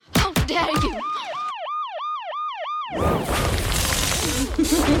dare you?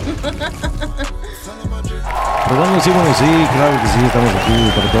 Pues bueno, sí, claro que sí, estamos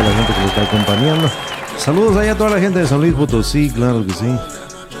aquí para toda la gente que nos está acompañando. Saludos allá a toda la gente de San Luis Potosí, claro que sí.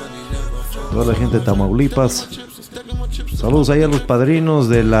 Toda la gente de Tamaulipas. Saludos allá a los padrinos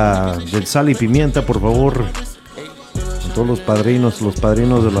del sal y pimienta, por favor. A todos los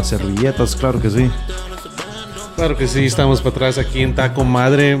padrinos de las servilletas, claro que sí. Claro que sí, estamos para atrás aquí en Taco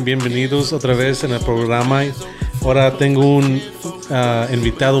Madre. Bienvenidos otra vez en el programa. Ahora tengo un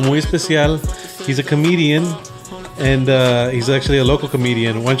invitado muy especial. He's a comedian, and he's actually a local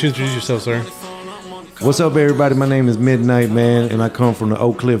comedian. Why don't you introduce yourself, sir? What's up, everybody? My name is Midnight, man, and I come from the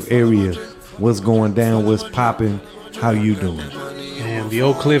Oakcliff area. What's going down? What's popping? How you doing? And the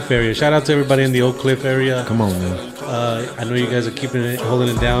Oakcliff area. Shout out to everybody in the Oakcliff area. Come on, man. I know you guys are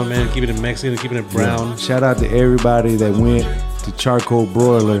holding it down, man. Keeping it Mexican, keeping it brown. Yeah. Shout out to everybody that went to Charcoal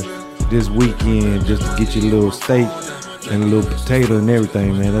Broiler this weekend just to get your little steak and a little potato and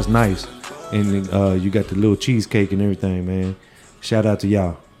everything, man. That's nice. And you got the little cheesecake and everything, man. Shout out to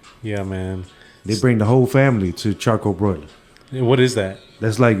y'all. Yeah, man. They bring the whole family to Charcoal Broiler. What is that?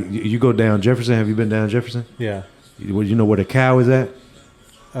 That's like, you go down Jefferson. Have you been down Jefferson? Yeah. You know where the cow is at?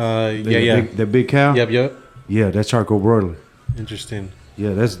 Yeah. That big cow? Yep. Yeah, that's Charcoal Broiler. Interesting.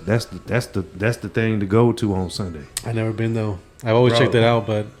 Yeah, that's the thing to go to on Sunday. I've never been though. I've always checked it out,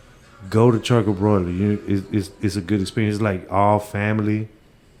 but go to Charcoal Broiler. It's a good experience. It's like all family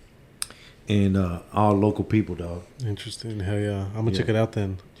and all local people, dog. Interesting. Hell yeah. I'm gonna check it out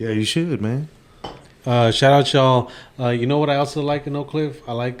then. Yeah, you should, man. Shout out y'all. You know what I also like in Oakcliff?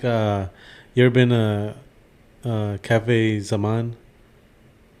 I like you ever been to Cafe Zaman?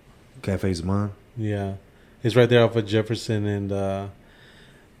 Cafe Zaman? Yeah. It's right there off of Jefferson and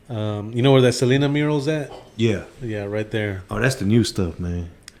you know where that Selena mural's at? Yeah. Yeah, right there. Oh, that's the new stuff,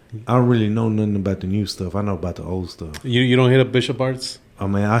 man. I don't really know nothing about the new stuff. I know about the old stuff. You don't hit up Bishop Arts? I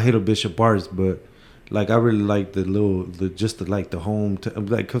mean, I hit up Bishop Arts, but like I really like the home.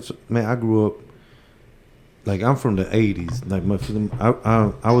 Cause man, I grew up. Like I'm from the '80s. Like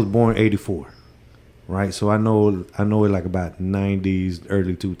I was born '84, right? So I know it like about '90s,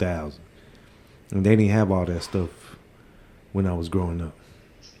 early 2000s, and they didn't have all that stuff when I was growing up.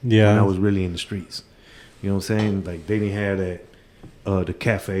 Yeah, when I was really in the streets. You know what I'm saying? Like they didn't have that, the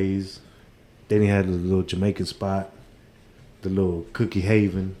cafes. They didn't have the little Jamaican spot, the little Cookie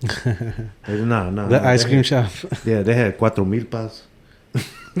Haven. No. The ice cream shop. Yeah, they had Cuatro Milpas.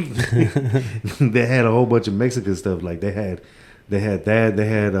 They had a whole bunch of Mexican stuff. Like they had that. They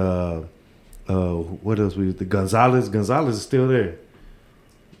had what else? The Gonzalez. Gonzalez is still there.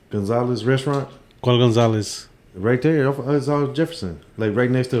 Gonzalez restaurant. ¿Cuál Gonzalez? Right there. It's on Jefferson. Like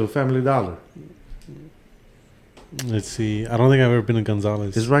right next to Family Dollar. Let's see. I don't think I've ever been to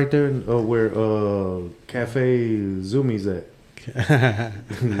Gonzalez. It's right there where Cafe Zumi's at.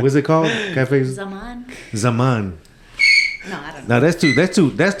 What's it called? Cafe Zaman. No, I don't know. Now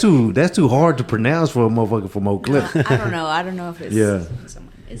that's too hard to pronounce for a motherfucker from Oakcliff. No, I don't know. I don't know if it's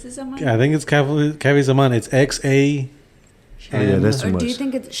Zaman. Is it Zaman? I think it's Cafe Zaman. It's XA. Oh yeah, that's too or much. do you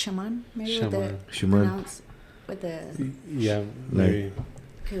think it's Shaman? Maybe Shaman. With the yeah, maybe.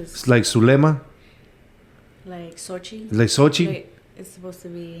 It's like Sulema. Like Sochi. Like Sochi. Wait, it's supposed to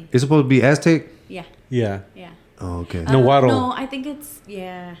be. It's supposed to be Aztec. Yeah. Oh, okay. No, I think it's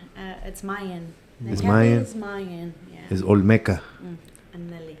it's Mayan. It's Mayan. It's Mayan. Yeah. It's Olmeca.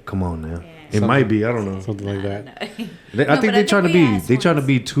 Come on now. Yeah. It might be. I don't know. Something like that. I think they're trying to be. They trying to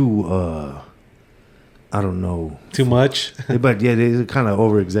be too. I don't know. Too much. But yeah, they kind of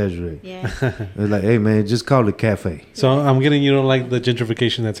over exaggerate. Yeah. They're like, hey man, just call it cafe. So I'm getting you don't like the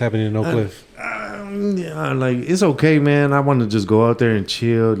gentrification that's happening in Oakcliff. Yeah, like it's okay, man. I want to just go out there and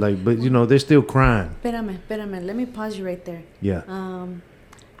chill. Like, but you know, they're still crying. Espérame. Let me pause you right there. Yeah.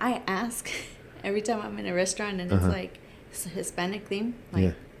 I ask every time I'm in a restaurant and it's like it's a Hispanic theme,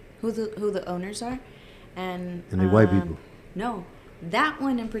 like who the owners are, and they white people. No, that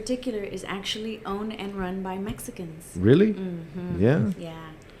one in particular is actually owned and run by Mexicans. Really? Mm-hmm. Yeah.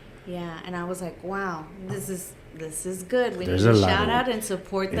 Yeah. And I was like, wow, this is good. We There's need a to lot shout of out and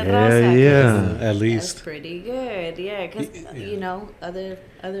support the raza. Yeah. At least. That's pretty good. Yeah, because you know other.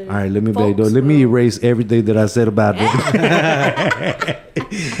 All right, let me erase everything that I said about it.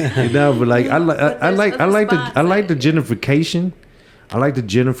 You know, but like I like the gentrification. I like the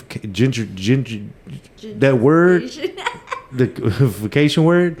that word, the vacation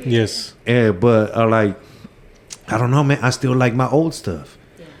word. Yes. Yeah, but I don't know, man. I still like my old stuff.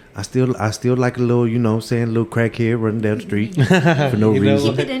 I still like a little, you know, saying a little crackhead running down the street for no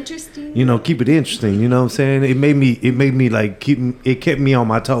reason. Keep it interesting. You know, keep it interesting. You know what I'm saying? It made me like kept me on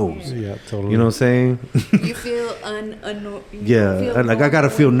my toes. Yeah, totally. You know what I'm saying? You feel Yeah, like I gotta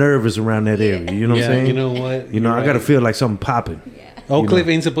feel nervous around that area. You know what I'm saying? You know what? You know, I gotta feel like something popping. Yeah. Oakcliff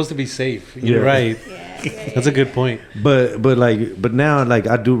ain't supposed to be safe. You're right. That's a good point. But now like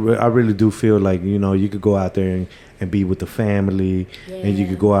I really do feel like, you know, you could go out there and be with the family, and you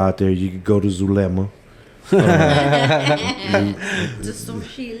could go out there, you could go to Zulema. The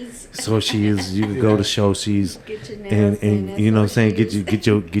socials. Socials, you could go to Socials, Get your nails and you know what I'm saying,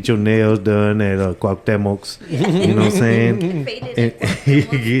 get your nails done at Cuauhtemoc's. You know what I'm saying?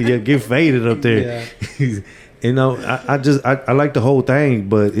 Get faded up there. Yeah. You know, I like the whole thing,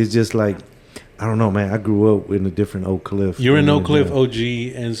 but it's just like, I don't know, man. I grew up in a different Oakcliff. You're an Oakcliff OG,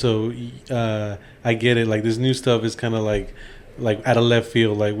 and so I get it. Like this new stuff is kind of like out of left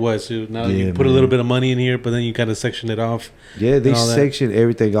field. Like what? So now you put a little bit of money in here, but then you kind of section it off. Yeah, they section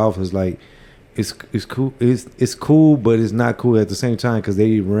everything off. Is like it's cool. It's cool, but it's not cool at the same time because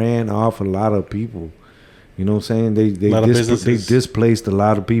they ran off a lot of people. You know what I'm saying? They displaced a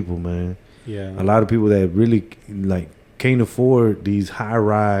lot of people, man. Yeah, a lot of people that really like can't afford these high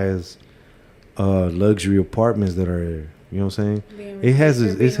rise luxury apartments that are there. You know what I'm saying? It has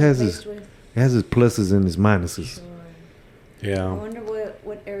its pluses and its minuses. Sure. Yeah. I wonder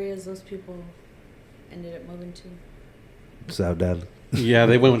what areas those people ended up moving to. South Dallas. Yeah,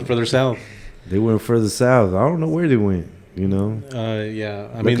 they went further south. They went further south. I don't know where they went. You know. Yeah.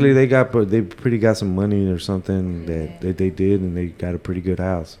 Luckily, they pretty got some money or something that they did, and they got a pretty good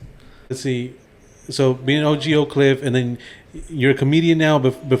house. Let's see. So being OG Oakcliff, and then you're a comedian now.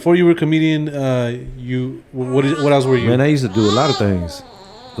 But before you were a comedian, what else were you? Man, I used to do a lot of things.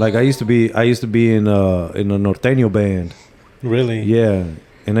 Like I used to be in a norteño band. Really? Yeah,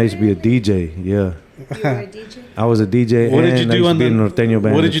 and I used to be a DJ. Yeah. You were a DJ? I was a DJ. What did you do in the norteño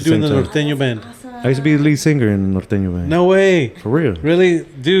band? What did you do in the norteño band? Awesome. I used to be the lead singer in the norteño band. No way. For real. Really,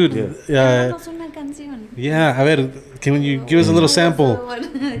 dude? Yeah. Yeah. A ver, can you give us a little sample? Like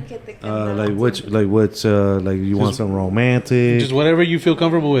you want something romantic? Just whatever you feel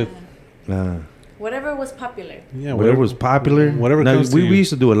comfortable with. Whatever was popular. Yeah. Whatever was popular. Whatever now, comes to we you. used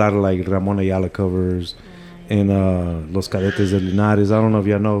to do a lot of like Ramon Ayala covers and Los Cadetes de Linares. I don't know if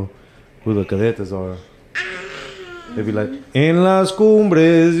y'all know who the Cadetes are. They'd be like, en las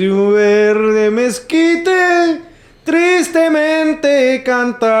cumbres de un verde mezquite, tristemente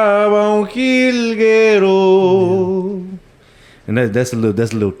cantaba un jilguero. And that's a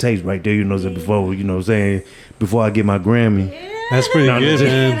little taste right there, you know, before, you know what I'm saying, before I get my Grammy. That's pretty good,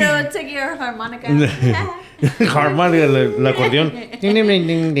 man. You know, take your harmonica. Harmonica, el acordeón. Ding, ding, ding,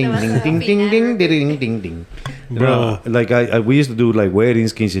 ding, ding, ding, ding, ding, ding, ding, ding. Bro, like we used to do like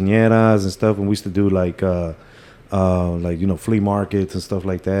weddings, quinceañeras and stuff, and we used to do like you know, flea markets and stuff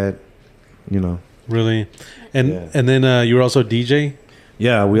like that. You know. Really, and then you were also a DJ.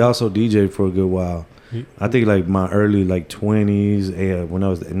 Yeah, we also DJed for a good while. I think like my early like 20s, when I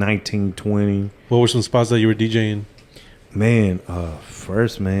was 19, 20. What were some spots that you were DJing? Man,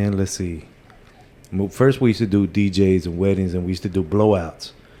 first, let's see. First, we used to do DJs and weddings, and we used to do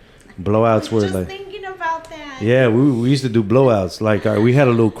blowouts. Blowouts were like. Thinking about that. Yeah, we used to do blowouts. Like we had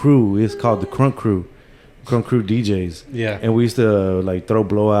a little crew. It's called the Crunk Crew DJs. Yeah. And we used to like throw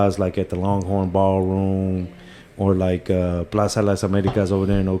blowouts like at the Longhorn Ballroom or like Plaza Las Americas over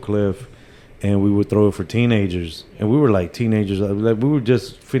there in Oakcliff. And we would throw it for teenagers. And we were like teenagers. Like we were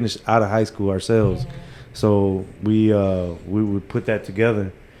just finished out of high school ourselves. So we would put that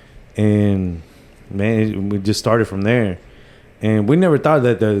together. And man, we just started from there. And we never thought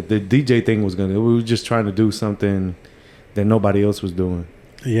that the DJ thing was gonna. We were just trying to do something that nobody else was doing.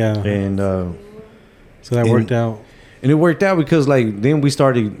 Yeah. And so that worked out. And it worked out because like then we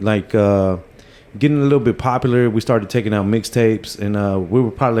started like getting a little bit popular. We started taking out mixtapes, and we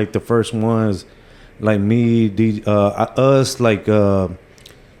were probably like the first ones, like me, us, like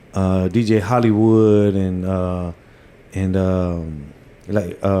DJ Hollywood, and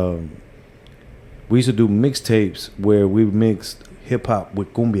we used to do mixtapes where we mixed hip hop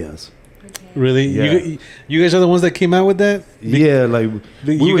with cumbias. Really? Yeah. You guys are the ones that came out with that? Yeah, like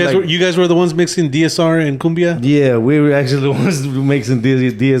you guys were the ones mixing DSR and cumbia? Yeah, we were actually the ones mixing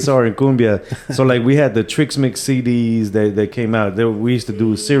DSR and cumbia. So like we had the Tricks Mix CDs that came out. We used to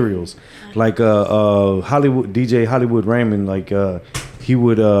do serials. Like Hollywood DJ Hollywood Raymond, like he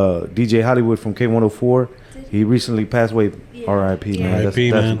would DJ Hollywood from K104. He recently passed away. R.I.P. man.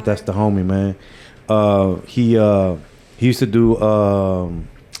 R.I.P. man. That's the homie, man. He used to do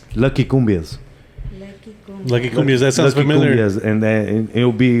Lucky Cumbias. Lucky Cumbias. That sounds Lucky familiar. Cumbias, and then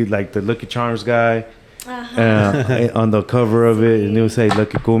it'll be like the Lucky Charms guy on the cover of it, and it'll say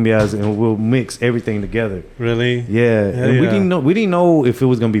Lucky Cumbias, and we'll mix everything together. Really? Yeah, Hell and yeah. we didn't know if it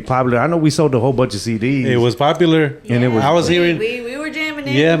was gonna be popular. I know we sold a whole bunch of CDs. It was popular. And it was- I was hearing. We were jamming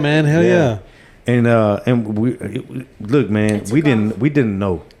it. Yeah, man. Hell yeah. And look, man, we didn't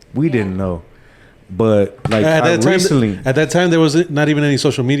know. We didn't know. But like At that time, there was not even any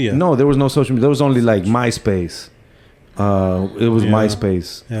social media. no, there was no social media. There was only like MySpace. It was Yeah.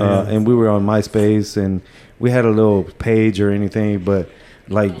 MySpace, Yeah. and we were on MySpace, and we had a little page or anything, but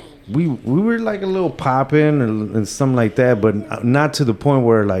like we were like a little popping and something like that, but not to the point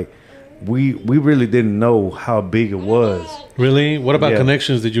where like we really didn't know how big it was. Really? What about Yeah.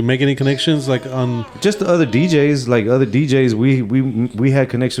 connections? Did you make any connections like on? Just the other DJs, like other DJs, we had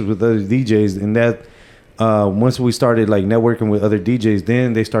connections with other DJs, and that once we started like networking with other DJs,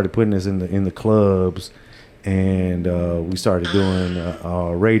 then they started putting us in the clubs, and we started doing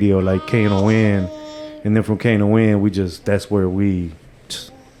radio like KNON, and then from KNON that's where we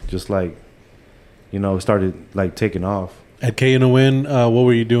just like started like taking off. At KNON, what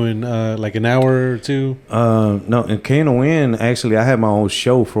were you doing? Like an hour or two? No, in KNON, actually, I had my own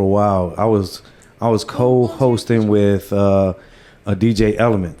show for a while. I was co-hosting with a DJ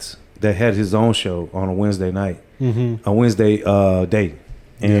Elements that had his own show on a Wednesday night, a Wednesday day,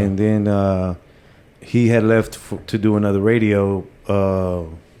 and then he had left to do another radio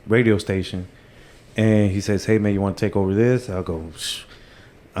station, and he says, "Hey man, you want to take over this?" I'll go.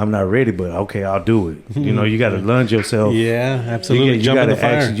 I'm not ready, but okay, I'll do it. You got to lunge yourself. Yeah, absolutely. You Jump in the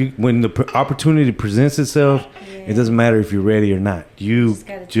gotta fire. when the opportunity presents itself, it doesn't matter if you're ready or not. You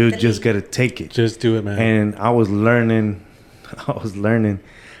just got to take it. Just do it, man. And I was learning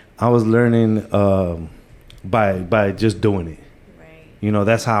by just doing it. Right.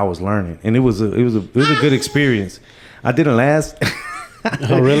 That's how I was learning, and it was a good experience. I didn't last.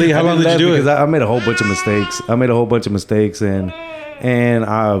 Oh, really? How long did you do it? Because I made a whole bunch of mistakes. And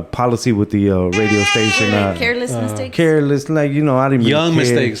our policy with the radio station, Careless mistakes. careless, like I didn't really Young care.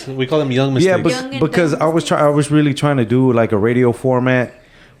 mistakes. We call them young mistakes. Yeah, Young and because dumb I was really trying to do like a radio format,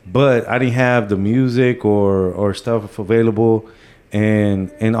 but I didn't have the music or stuff available,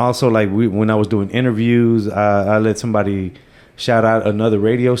 and also like when I was doing interviews, I let somebody shout out another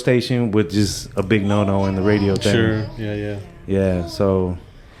radio station, which is a big no in the radio thing. Sure. Yeah. Yeah, so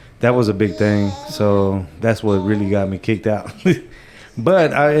that was a big thing. So that's what really got me kicked out.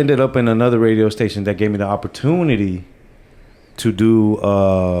 But I ended up in another radio station that gave me the opportunity to do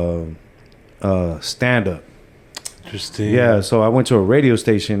stand-up. Interesting. Yeah, so I went to a radio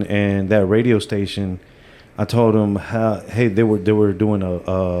station, and that radio station, I told them hey, they were doing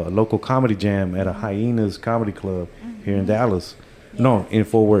a local comedy jam at a Hyenas Comedy Club here in Dallas. No, in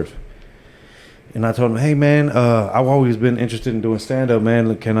Fort Worth. And I told them, hey man, I've always been interested in doing stand-up,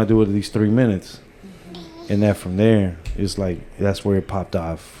 man. Can I do it at least 3 minutes? And that from there, it's like that's where it popped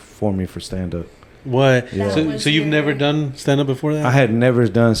off for me for stand-up. What? Yeah. So you've never done stand-up before that? I had never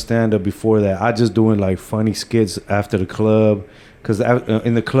done stand-up before that. I just doing like funny skits after the club, because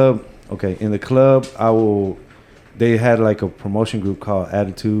in the club, they had like a promotion group called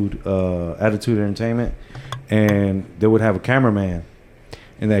Attitude Entertainment, and they would have a cameraman,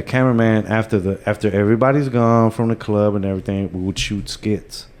 and that cameraman after everybody's gone from the club and everything, we would shoot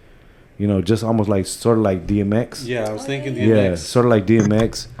skits. Just almost like sort of like DMX. Yeah, I was thinking DMX. Yeah, sort of like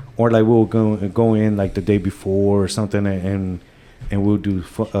DMX, or like we'll go in like the day before or something, and we'll do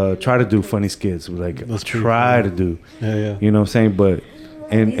try to do funny skits. Like try to do. Yeah. You know what I'm saying? But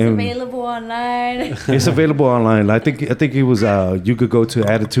and available online. It's available online. I think it was you could go to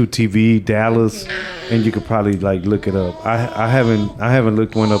Attitude TV Dallas, and you could probably like look it up. I haven't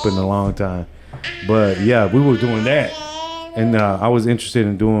looked one up in a long time, but yeah, we were doing that. And I was interested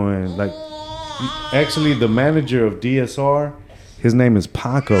in doing like, actually the manager of DSR, his name is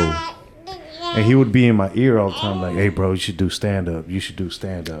Paco, and he would be in my ear all the time like, hey bro, you should do stand up.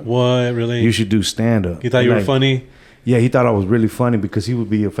 What, really? You should do stand up. He thought you were funny? Yeah, he thought I was really funny because he would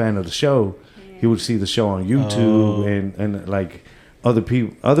be a fan of the show. He would see the show on YouTube and like other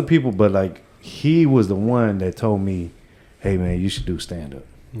people, but like he was the one that told me, hey man, you should do stand up.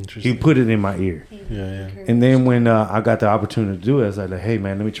 He put it in my ear. Yeah. And then when I got the opportunity to do it, I was like, hey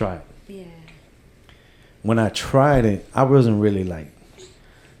man, let me try it. Yeah. When I tried it, I wasn't really like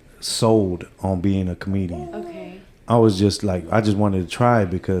sold on being a comedian. Okay. I was just like, I just wanted to try it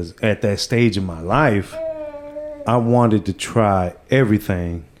because at that stage in my life, I wanted to try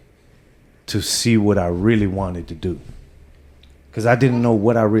everything to see what I really wanted to do. Because I didn't know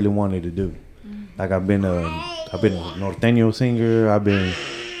what I really wanted to do. Like I've been a norteño singer. I've been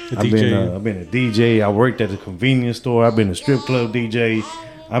I've been a DJ. I worked at a convenience store. I've been a strip club DJ.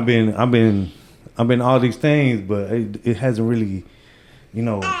 I've been all these things, but it hasn't really,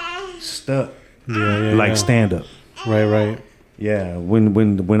 stuck. Like stand up. Right. Yeah. When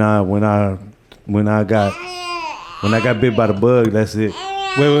I got bit by the bug, that's it.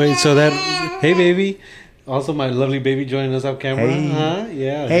 Wait. So that, hey baby. Also, my lovely baby joining us off camera. Hey,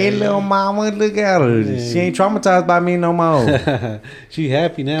 yeah. Hey, little mama, look at her. She ain't traumatized by me no more. She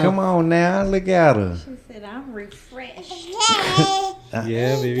happy now. Come on now, look at her. She said, "I'm refreshed."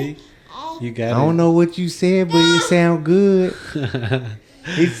 Yeah, baby, you got it. I don't know what you said, but it sound good.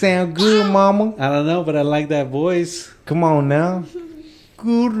 It sound good, mama. I don't know, but I like that voice. Come on now.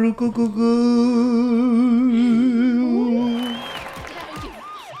 Good.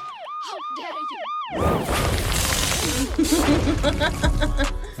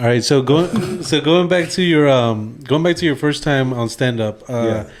 All right, so going back to your first time on stand up.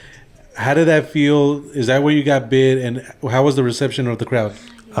 How did that feel? Is that where you got bit, and how was the reception of the crowd?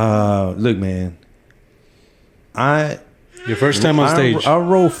 Look, man. Your first time on stage. I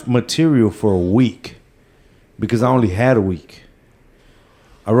wrote material for a week because I only had a week.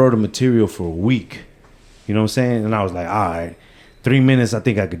 I wrote a material for a week. You know what I'm saying? And I was like, all right, 3 minutes. I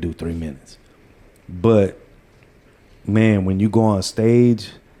think I could do 3 minutes. But man, when you go on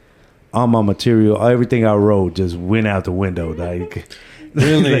stage, all my material, everything I wrote just went out the window. Like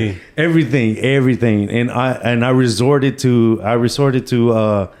really, like everything. And I resorted to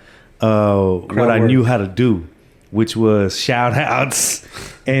what I knew how to do, which was shout outs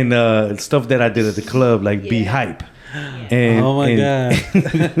and stuff that I did at the club, like be hype. And, oh my god!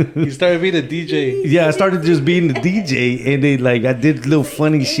 You started being a DJ. Yeah, I started just being the DJ, and then like I did little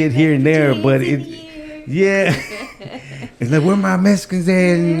funny shit here and there, but it's like, where my Mexicans at?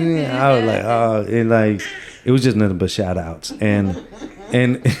 And I was like, oh, and like it was just nothing but shout outs, and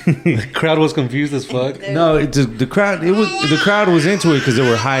the crowd was confused as fuck. No, the crowd was into it because they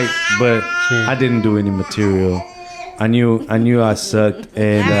were hype, but I didn't do any material. I knew I sucked,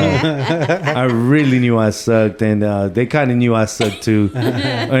 and I really knew I sucked, and they kind of knew I sucked too.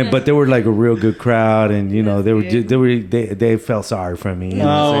 But they were like a real good crowd, and they felt sorry for me.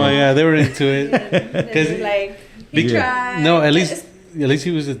 Yeah, they were into it. At least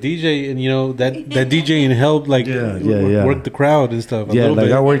he was a DJ, and that DJing helped work the crowd and stuff.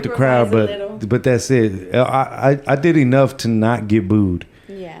 I worked the crowd, but that's it. I did enough to not get booed.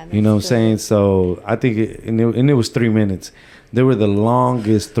 Yeah, you know what I'm saying? So I think it was 3 minutes. They were the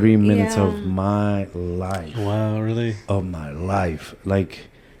longest 3 minutes of my life. Wow, really? Of my life. Like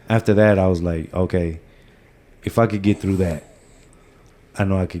after that, I was like, okay, if I could get through that, I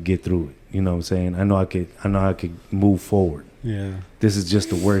know I could get through it. You know what I'm saying? I know I could move forward. Yeah. This is just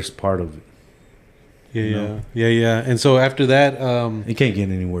the worst part of it. Yeah. And so after that, it can't get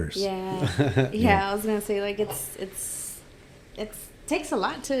any worse. Yeah. I was gonna say like it takes a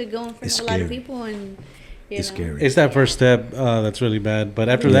lot to go in front of a lot of people, and it's scary. It's that first step that's really bad. But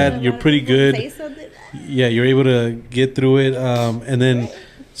after that, you're pretty good. Yeah, you're able to get through it. And then,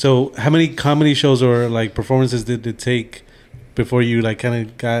 so how many comedy shows or like performances did it take before you like kind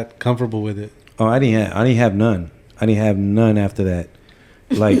of got comfortable with it? Oh, I didn't have none. I didn't have none after that.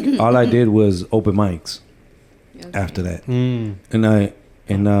 Like all I did was open mics after that. And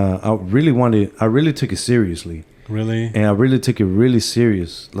I really took it seriously. Really? And I really took it really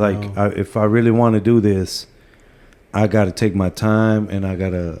serious. Like if I really want to do this, I got to take my time, and I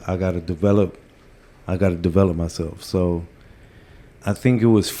gotta develop myself. So I think it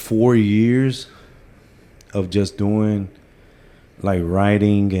was 4 years of just doing like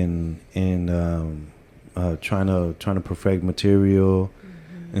writing and trying to perfect material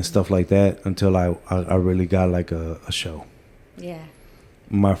and stuff like that until I really got like a show. Yeah.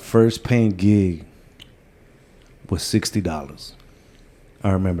 My first paying gig was $60.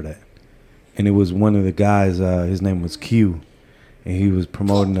 I remember that. And it was one of the guys, his name was Q, and he was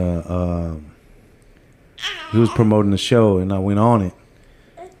promoting a show, and I went on it.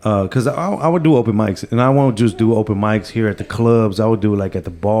 Because I would do open mics, and I won't just do open mics here at the clubs. I would do it like at the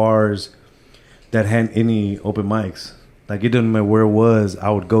bars that had any open mics. Like it doesn't matter where it was, I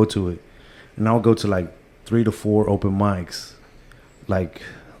would go to it. And I would go to like 3 to 4 open mics. Like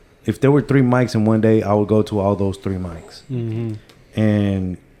if there were 3 mics in one day, I would go to all those 3 mics. Mm-hmm.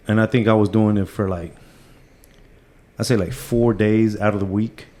 And I think I was doing it for like, I say like 4 days out of the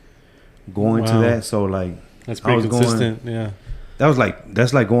week going to that. So like that's pretty consistent. Yeah. That's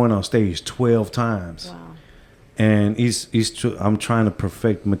like going on stage 12 times. Wow. And I'm trying to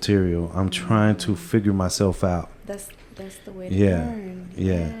perfect material. I'm trying to figure myself out. That's the way to learn.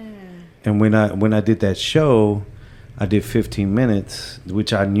 Yeah. And when I did that show, I did 15 minutes,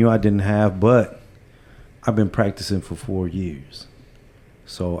 which I knew I didn't have, but I've been practicing for 4 years.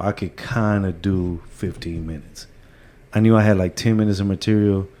 So I could kind of do 15 minutes. I knew I had like 10 minutes of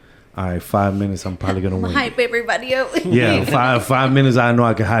material. All right, 5 minutes, I'm probably going to win. Hype everybody up. Yeah, 5 minutes, I know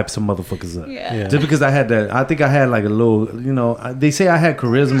I could hype some motherfuckers up. Yeah. Just because I had that, I think I had like a little, they say I had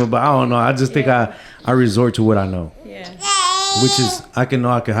charisma, but I don't know. I just think I resort to what I know. Yeah. Which is, I can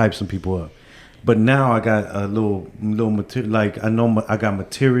hype some people up. But now I got a little material, like I know I got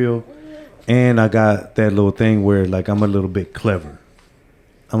material, and I got that little thing where like I'm a little bit clever.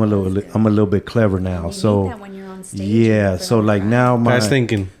 I'm a little bit clever now. You so need that when you're on stage. yeah, so like now my Fast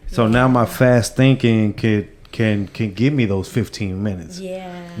thinking. So now my fast thinking can give me those 15 minutes.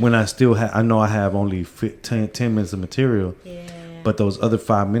 Yeah. When I still I know I have only 10 minutes of material. Yeah. But those other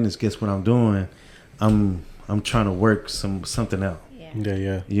 5 minutes, guess what I'm doing? I'm trying to work something out.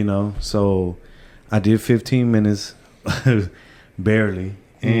 Yeah. So I did 15 minutes, barely,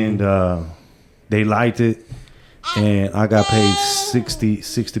 and they liked it, and I got paid $60.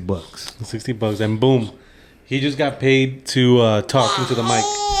 $60, and boom, he just got paid to talk into the mic.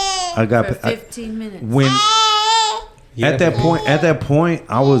 I got for 15 minutes. When at that point,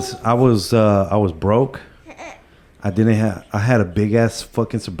 I was broke. I had a big ass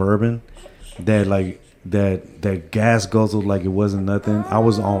fucking Suburban that gas guzzled like it wasn't nothing. I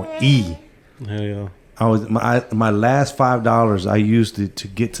was on E. Hell yeah. I was my last $5 I used it to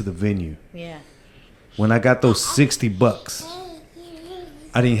get to the venue. Yeah. When I got those $60,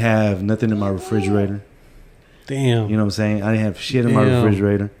 I didn't have nothing in my refrigerator. Damn. You know what I'm saying? I didn't have shit in my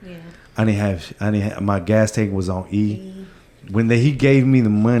refrigerator. Yeah. I didn't have my gas tank was on E. When he gave me the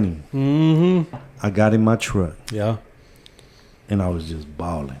money, I got in my truck. Yeah. And I was just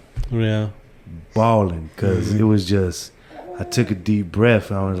balling. Yeah. Balling because it was just, I took a deep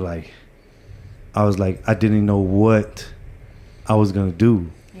breath and I was like, I didn't know what I was gonna do.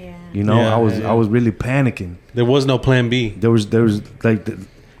 Yeah. I was really panicking. There was no plan B. There was like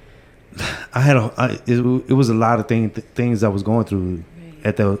it was a lot of things I was going through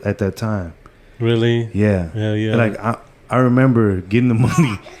at that time. Really? Yeah. Hell yeah. Like I remember getting the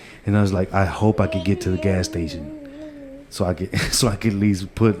money and I was like, I hope I could get to the gas station so I could at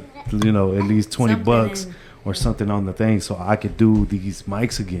least put at least $20 or something on the thing so I could do these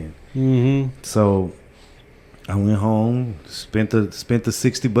mics again. So I went home, spent the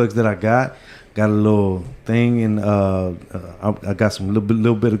 $60 that I got a little thing, and I got some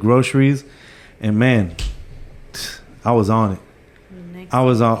little bit of groceries, and man, I was on it. I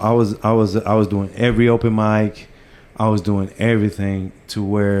was doing every open mic. I was doing everything to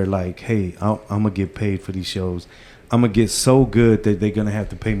where like, hey, I'm gonna get paid for these shows. I'm gonna get so good that they're gonna have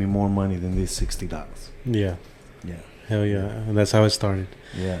to pay me more money than this $60. Yeah. Yeah. Hell yeah. And that's how it started.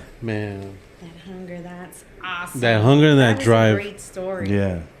 Yeah. Man. That hunger, that's awesome. That hunger and that drive. Is a great story.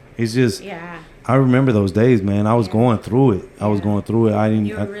 Yeah. It's just. Yeah. I remember those days, man. I was going through it. I was going through it.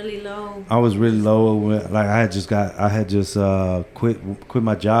 You were really low. I was really low. Like I had just quit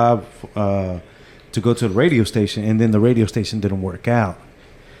my job to go to the radio station, and then the radio station didn't work out,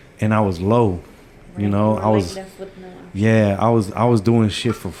 and I was low. Right. I was. Yeah, I was doing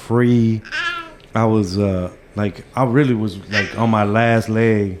shit for free. I was like, I really was like on my last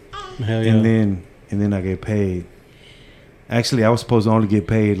leg. Hell yeah. And then I get paid. Actually, I was supposed to only get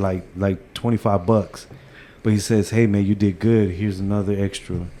paid like $25, but he says, "Hey man, you did good. Here's another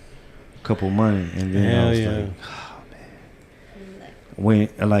extra couple money." And then I was like, "Oh man." When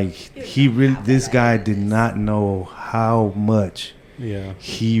like this guy did not know how much. Yeah.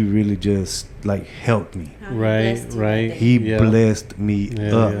 He really just like helped me. Right. He blessed me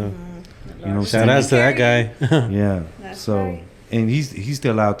up. Yeah. You know, shout out to that guy. Yeah. That's so right. And he's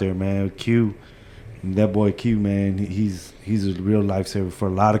still out there, man. Q, that boy Q, man. He's a real lifesaver for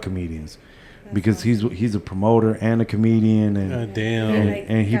a lot of comedians. Because he's a promoter and a comedian, and damn,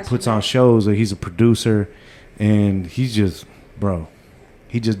 and he puts on shows. And he's a producer, and he's just, bro,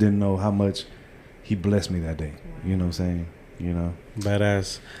 he just didn't know how much he blessed me that day. You know what I'm saying?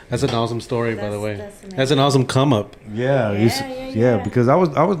 Badass. That's an awesome story, by the way. That's That's an awesome come up. Yeah, because I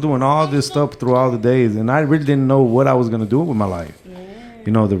was doing all this stuff through all the days, and I really didn't know what I was gonna do with my life. Yeah.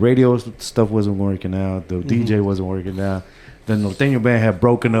 The radio stuff wasn't working out. The DJ wasn't working out. The Norteño band had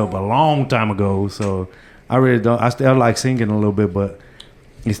broken up a long time ago, so I really don't. I still like singing a little bit, but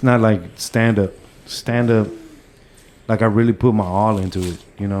it's not like stand up. Like I really put my all into it,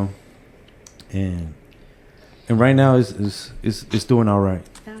 and right now it's doing all right.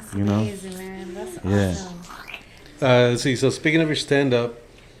 That's amazing, man. That's awesome. Yeah. Let's see. So speaking of your stand up,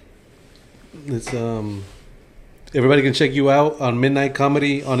 it's everybody can check you out on Midnight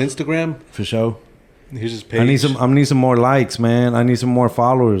Comedy on Instagram. For sure. Here's his page. I need some more likes, man. I need some more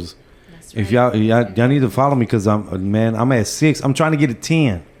followers. That's right. If y'all need to follow me because I'm at 6. I'm trying to get to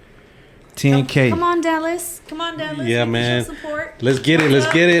 10. 10K. Come on, Dallas. Yeah, We man. can show support. Let's get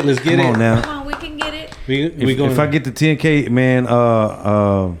it. Come on now. Come on, we can get it. If I get to 10K, man,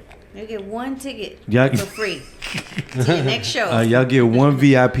 You get one ticket Yeah. for free to your next show. y'all get one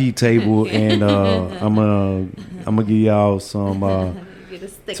VIP table, and I'm gonna give y'all Get a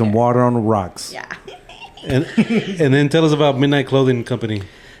sticker. some water on the rocks. Yeah. And then tell us about Midnight Clothing Company.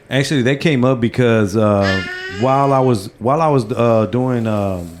 Actually, they came up because while I was doing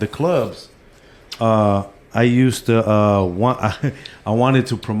the clubs, I used to I wanted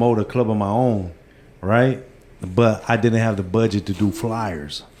to promote a club of my own, right? But I didn't have the budget to do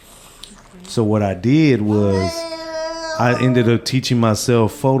flyers. So what I did was I ended up teaching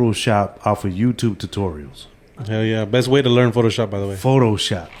myself Photoshop off of YouTube tutorials. Hell yeah. Best way to learn Photoshop, by the way.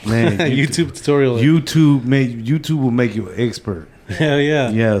 Photoshop, man. YouTube tutorial. YouTube will make you an expert. Hell yeah.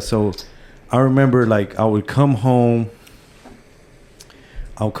 Yeah, so I remember like I would come home.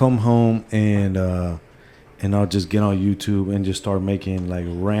 I'll come home and I'll just get on YouTube and just start making like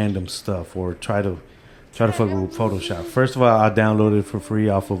random stuff or try to fuck with Photoshop. First of all, I downloaded it for free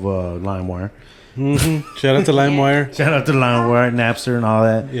off of LimeWire. Mm-hmm. Shout out to LimeWire. Shout out to LimeWire, Napster, and all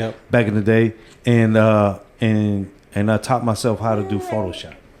that. Yep. Back in the day, and I taught myself how to do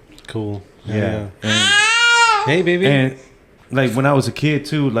Photoshop. Cool. Yeah. Hey, baby. And like when I was a kid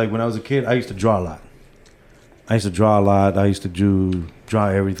too, I used to draw a lot. I used to draw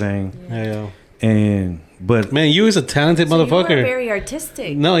everything. Yeah. But man, you is a talented So motherfucker. you are very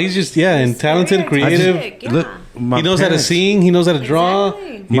artistic. No, he's just and talented, very creative. artistic, yeah. look, He knows how to sing. He knows how to draw.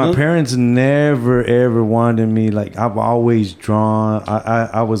 Exactly. My parents never ever wanted me like I've always drawn.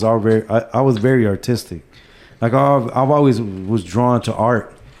 I was very artistic. Like I've always was drawn to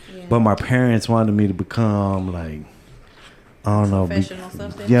art, but my parents wanted me to become like I don't know, Professional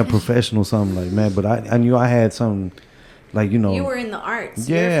something. Yeah, professional something like man. But I knew I had something like You were in the arts.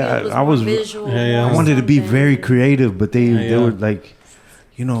 Yeah, Your field I was. more visual. Yeah. I wanted to be something. very creative, but they Yeah. were like,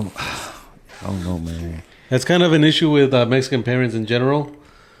 I don't know, man. That's kind of an issue with Mexican parents in general.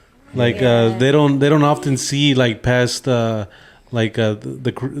 Like Yeah. they don't often see like past the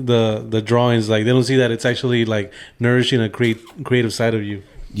drawings. Like they don't see that it's actually like nourishing a creative side of you.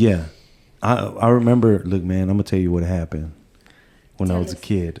 Yeah, I remember. Look, man, I'm gonna tell you what happened when I was a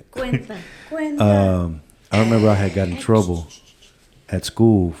kid. Cuenta. I remember I had got in trouble at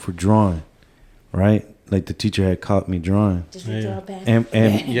school for drawing, right? Like the teacher had caught me drawing, Just draw back. and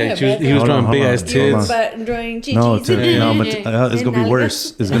Yeah, he was Hold drawing on, big hold ass on. tits. Hold on. But drawing chichis. no, it's gonna be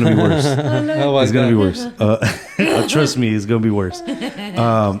worse. It's gonna be worse. Oh my It's gonna be God. worse. Trust me, it's gonna be worse.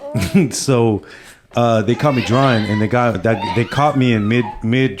 So they caught me drawing, and they caught me in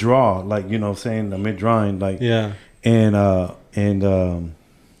mid draw, like saying the mid drawing, like Yeah. and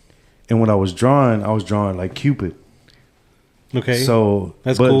when I was drawing like Cupid. Okay. So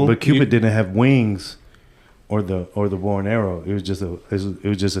That's cool. But Cupid didn't have wings or the bow and arrow. It was just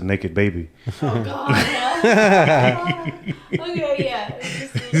a naked baby. Oh God. Okay, yeah.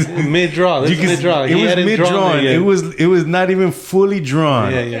 Mid draw. This is mid draw. It was mid drawing. It was not even fully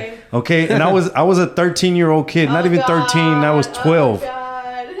drawn. Yeah. Okay, and I was a 13-year-old kid, not even 13. I was 12.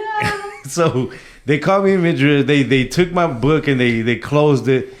 So they caught me in mid. They took my book and they closed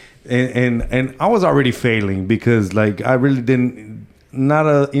it, and I was already failing because like I really didn't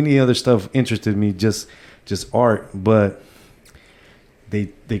any other stuff interested me, just art. But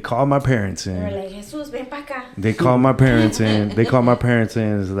they called my parents in. They're like, Jesus, ven pa' acá. They called my parents in.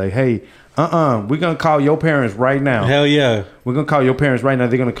 It's like, hey, we're gonna call your parents right now. Hell yeah. We're gonna call your parents right now.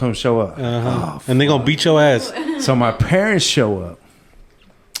 They're gonna come show up. And they're gonna beat your ass. So my parents show up,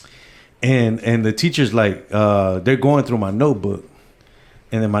 and the teacher's like, they're going through my notebook,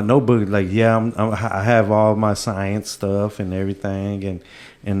 and then my notebook like, yeah, I have all my science stuff and everything,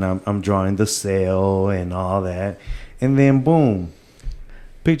 and I'm drawing the cell and all that, and then boom,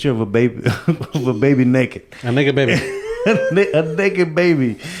 picture of a baby naked. A nigga baby. A naked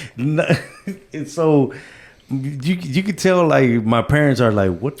baby. And so you could tell like my parents are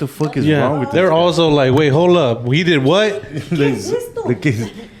like, what the fuck is wrong with this They're guy? also like, wait, hold up. We did what? The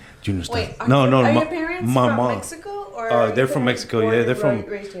kids, you know, Wait, no, are my, your parents my from mom. Mexico? Or They're from Mexico. Yeah,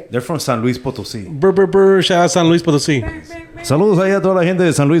 they're from San Luis Potosí. Brr. Shout out San Luis Potosí. Saludos ahí a toda la gente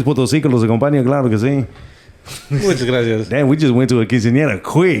de San Luis Potosí que los acompaña, claro que sí. Muchas gracias. Damn, we just went to a quinceañera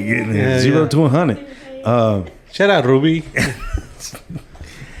quick, 0 to 100. Shout out Ruby.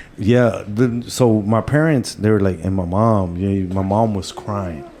 Yeah, so my parents, they were like, and my mom was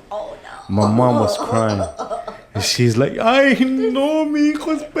crying. Oh no. My mom was crying. And she's like, ay, no, mi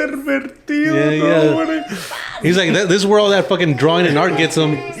hijo es pervertido. Yeah. He's like, this is where all that fucking drawing and art gets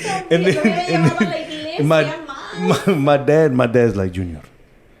him. And then my dad's like, Junior,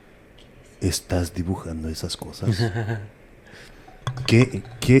 ¿estás dibujando esas cosas? ¿Qué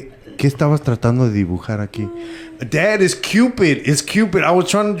estabas tratando de dibujar aquí? Dad, it's Cupid. It's Cupid. I was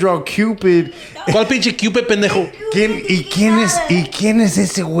trying to draw Cupid. ¿Cuál pinche Cupid, pendejo? ¿Quién es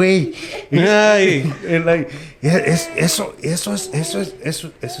ese güey? Ay. And like, yeah, eso es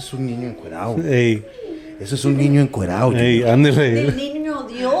un niño encuerado. Hey. Eso es un niño encuerado. Hey, ándale. El niño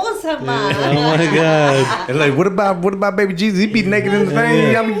Dios, man. Oh my God. And like, what about baby Jesus? He be naked in the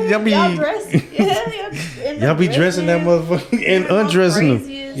thing. Y'all be dressing that motherfucker and undressing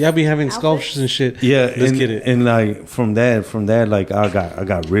him. Y'all be having sculptures and shit. Yeah, let's get it. And like from that, like I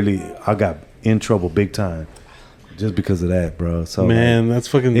got in trouble big time, just because of that, bro. So man, like, that's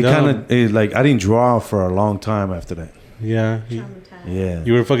fucking. It dumb. kind of like I didn't draw for a long time after that. Yeah. Yeah.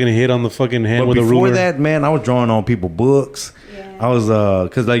 You were fucking hit on the fucking hand but with a ruler. Before that, man, I was drawing on people's books. Yeah. I was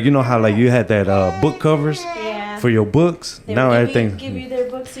cause like you know how like you had that book covers for your books. They now give everything. give you their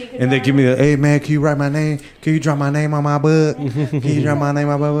books so you can And they draw give me the, hey man, can you write my name? Can you draw my name on my book? Can you draw my name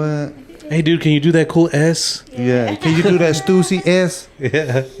on my book? Hey, dude, can you do that cool S? Yeah. Can you do that Stussy S?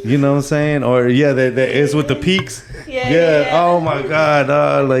 Yeah. You know what I'm saying? Or yeah, that S with the peaks. Yeah. Oh my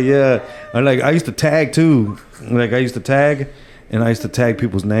God. Like yeah. Or like I used to tag too. Like I used to tag, and I used to tag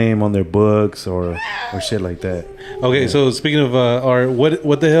people's name on their books or shit like that. Okay, so speaking of art,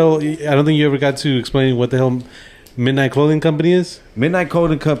 what the hell? I don't think you ever got to explain what the hell Midnight Clothing Company is. Midnight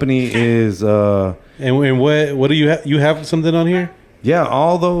Clothing Company is and what do you have? You have something on here? Yeah,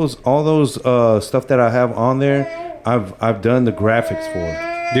 all those stuff that I have on there, I've done the graphics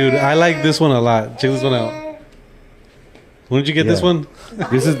for. Dude, I like this one a lot. Check this one out. When did you get this one?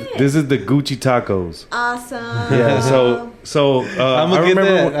 This is the Gucci tacos. Awesome. Yeah, so I'm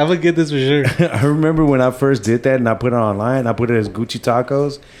gonna get this for sure. I remember when I first did that and I put it online. I put it as Gucci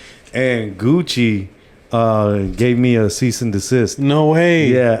tacos, and Gucci gave me a cease and desist. No way.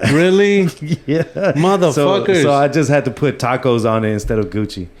 Yeah. Really? Yeah. Motherfuckers. So I just had to put tacos on it instead of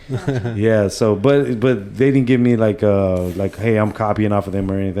Gucci. Yeah. So, but they didn't give me like hey, I'm copying off of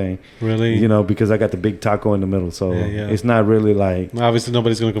them or anything. Really? You know, because I got the big taco in the middle. So it's not really like. Obviously,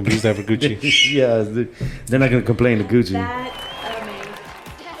 nobody's gonna confuse that for Gucci. Yeah, they're not gonna complain to Gucci.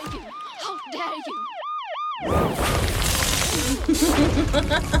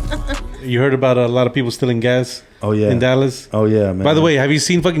 You heard about a lot of people stealing gas? Oh yeah, in Dallas. Oh yeah, man. By the way, have you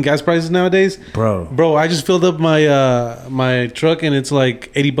seen fucking gas prices nowadays, bro? I just filled up my truck and it's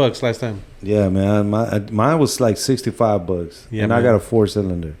like $80 last time. Yeah, man. Mine was like $65, yeah, and man. I got a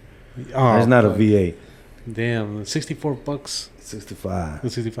 4-cylinder. Oh, it's not a V8. Damn, $64.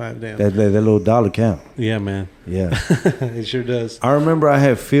 65. 65. Damn. That little dollar count. Yeah, man. Yeah, it sure does. I remember I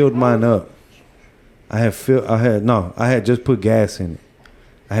had filled mine up. I had just put gas in it.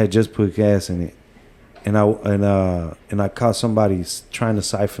 And I caught somebody trying to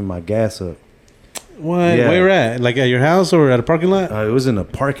siphon my gas up. What? Yeah. Where at? Like at your house or at a parking lot? It was in a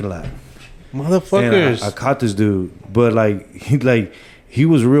parking lot. Motherfuckers! And I caught this dude, but he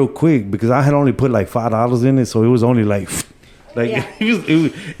was real quick because I had only put like $5 in it, so it was only like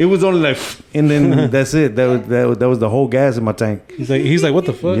it was only like, and then that's it. That was the whole gas in my tank. He's like, what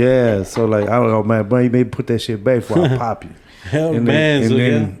the fuck? Yeah, so like I was like, man, bro, you may put that shit back before I pop you. Hell, and man. Then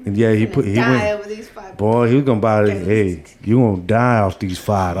he went. Over these $5. Boy, he was gonna buy it. Hey, you gonna die off these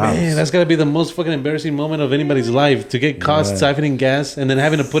 $5. Man, that's gotta be the most fucking embarrassing moment of anybody's life, to get caught siphoning gas and then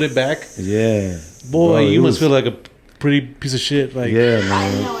having to put it back. Yeah, boy, you must feel like a pretty piece of shit. Like, yeah,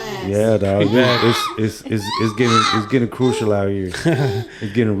 man. Yeah, dog. It's getting crucial out here.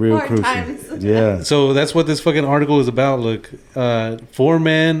 It's getting real crucial. Yeah. So that's what this fucking article is about. Look, 4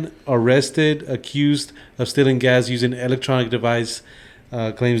 men arrested, accused of stealing gas using electronic device,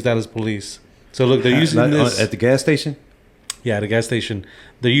 claims Dallas police. So look, they're using this at the gas station. Yeah, at a gas station.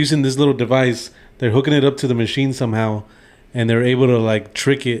 They're using this little device. They're hooking it up to the machine somehow, and they're able to like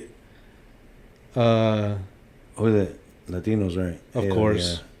trick it. Who are that? Latinos, right? Of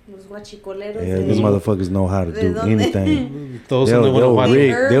course. Yeah. These motherfuckers know how to do anything. They'll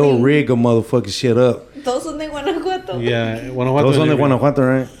rig a motherfucking shit up. Those son de Guanajuato. Yeah, Guanajuato. Those son de Guanajuato,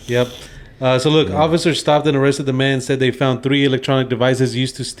 right? Yep. So look, officers stopped and arrested the man. Said they found 3 electronic devices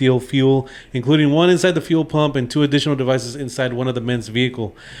used to steal fuel, including one inside the fuel pump and 2 additional devices inside one of the men's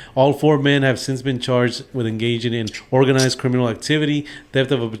vehicle. All 4 men have since been charged with engaging in organized criminal activity,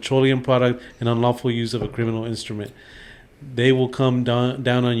 theft of a petroleum product, and unlawful use of a criminal instrument. They will come down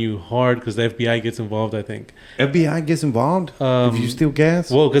on you hard because the FBI gets involved, I think. FBI gets involved if you steal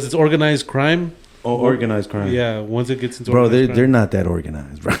gas? Well, because it's organized crime. organized crime. Yeah, once it gets into bro, organized they're not that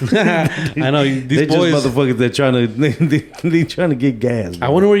organized, bro. I know these they're boys. just motherfuckers that they trying to get gas. Bro.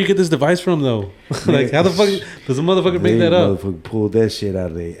 I wonder where you get this device from, though. Like, how the fuck does a motherfucker make that up? Motherfucker pulled that shit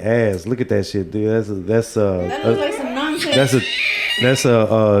out of their ass. Look at that shit, dude. That looks like some nonsense. That's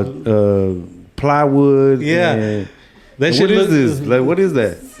a plywood. Yeah. And, That and shit what is this? Like, what is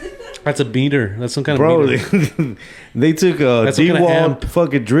that? That's a meter. That's some kind Bro, of meter. they took a That's some kind of D-wall amp.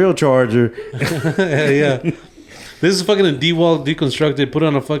 fucking drill charger. Yeah. This is fucking a D-wall deconstructed, put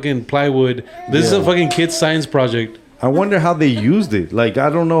on a fucking plywood. This is a fucking kid's science project. I wonder how they used it. Like,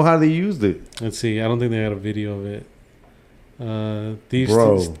 I don't know how they used it. Let's see. I don't think they had a video of it. Bro.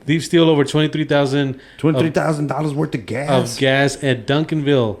 Thieves steal over $23,000 worth of gas. of gas at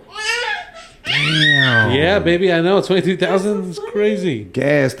Duncanville. Damn. Yeah, baby, I know. 23,000 is crazy.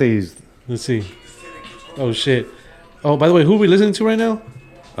 Gas stations. Let's see. Oh, shit. Oh, by the way, who are we listening to right now?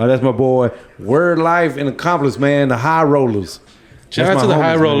 Oh, that's my boy. Word Life and Accomplice, man. The High Rollers. Shout That's out to my the homies,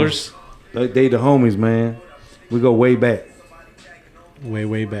 High man. Rollers. Like, they the homies, man. We go way back.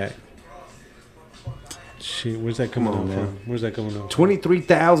 Way back. Shit, where's that coming Come on, on, man. from? Where's that coming on?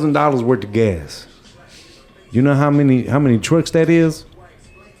 $23,000 worth of gas. You know how many trucks that is?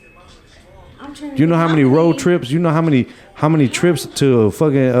 You know how many road trips? You know how many trips to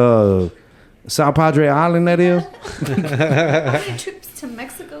fucking South Padre Island that is? How many trips to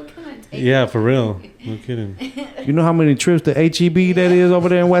Mexico can I take? Yeah, for real. No kidding. You know how many trips to HEB that is over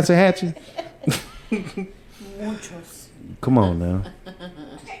there in Waxahachie? Muchos. Come on now.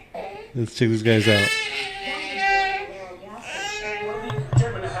 Let's check these guys out.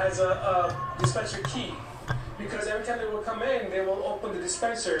 German has a dispenser key because every time they will come in, they will open the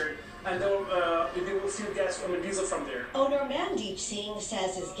dispenser and they will fill gas from a diesel from there. Owner Mandeep Singh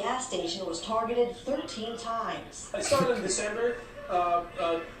says his gas station was targeted 13 times. I started in December,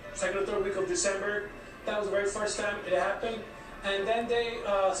 second or third week of December. That was the very first time it happened. And then they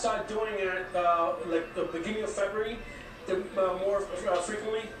started doing it like the beginning of February. More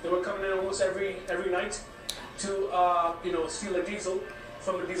frequently, they were coming in almost every night to steal a diesel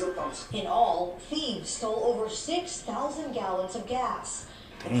from the diesel pumps. In all, thieves stole over 6,000 gallons of gas.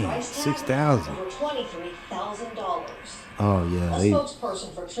 The Damn, price tag 6,000. over $23,000. Oh yeah. A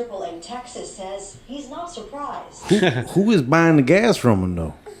spokesperson for AAA Texas says he's not surprised. Who is buying the gas from them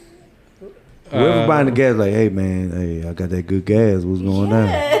though? Whoever buying the gas, like, hey man, hey, I got that good gas. What's going on?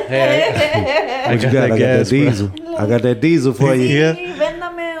 I What you got? I got that diesel. I got that diesel for you. Yeah.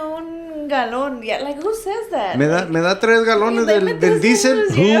 Véndame un galón. Yeah, like who says that? Me da 3 galones Dame del 3 diesel.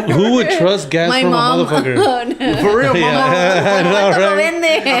 litros, yeah. Who would trust gas My from mom. a motherfucker? Oh, no. For real, mama. I know, ¿Cuánto lo right?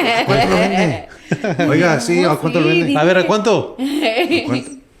 vende? Oiga, sí, ¿a cuánto lo vende? A ver, ¿a cuánto?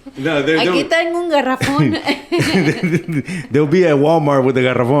 No, Aquí tengo un garrafón. they'll be at Walmart with the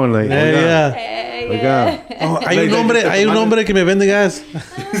garrafón, like, Yeah. oiga. Oh, hay un hombre que me vende gas.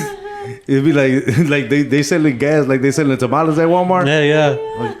 It'd be like they selling gas, like they selling tamales at Walmart. Yeah.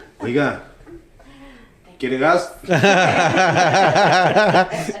 Oiga, ¿quiere gas?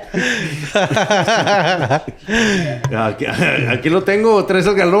 Aquí lo tengo, 3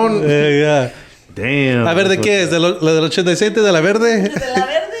 al galón. Yeah. Damn. A ver, ¿de qué es? ¿La del 87? ¿De la verde? ¿De la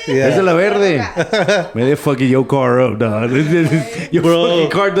verde? Esa es la verde. Man, they fucking your car up, dog. Your Bro, fucking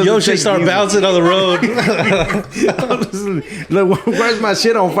car doesn't yo should take start diesel. bouncing on the road. Look, where's my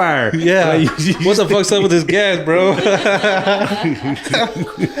shit on fire? Yeah. Like, What the fuck's up with this gas, bro? look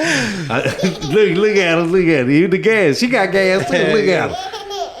at her, look at her. Even the gas. She got gas too. Look at her.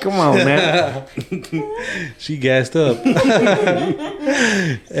 Come on, man. She gassed up.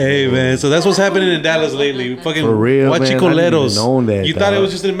 Hey, man. So that's what's happening in Dallas lately. Fucking For real, man. I didn't Huachicoleros. even know that, You thought it dog. was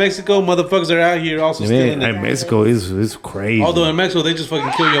just in Mexico? Motherfuckers are out here also stealing Man, it. and Mexico is crazy. Although in Mexico, they just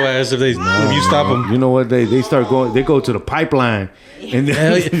fucking kill your ass if you stop them. You know what? They start going. They go to the pipeline, and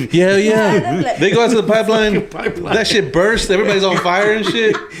Hell yeah. They go out to the pipeline. Pipeline. That shit burst. Everybody's on fire and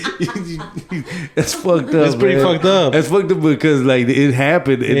shit. that's fucked up. That's pretty man. fucked up. That's fucked up because like it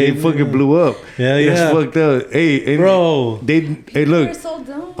happened and they fucking blew up. Yeah, That's yeah. fucked up. Hey, and Bro. Hey, look. We're so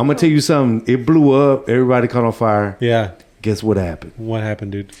dumb. I'm gonna tell you something. It blew up. Everybody caught on fire. Yeah. Guess what happened? What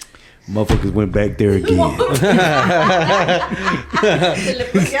happened, dude? Motherfuckers went back there again.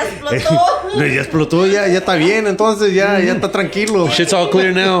 Ya explotó. Ya explotó, ya está bien, entonces ya está tranquilo. Shit's all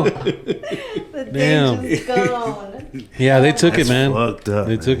clear now. The Damn. tension's gone. Yeah, they took That's it, man. fucked up,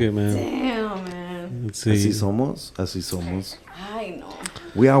 They man. took it, man. Damn, man. Let's Así see. somos. Así somos. I know.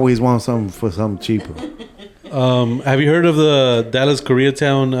 We always want something for something cheaper. Have you heard of the Dallas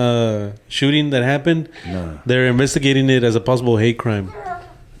Koreatown shooting that happened? Nah. They're investigating it as a possible hate crime.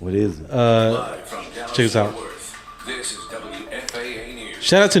 What is it? Check this out. This is WFAA News.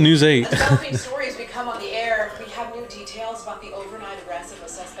 Shout out to News 8. Developing stories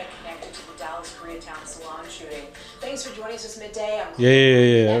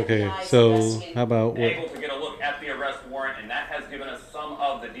Yeah. Okay. So how about what? Able to get a look at the arrest warrant, and that has given us some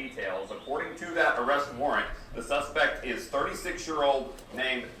of the details. According to that arrest warrant, the suspect is 36-year-old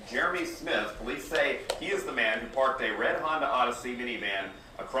named Jeremy Smith. Police say he is the man who parked a red Honda Odyssey minivan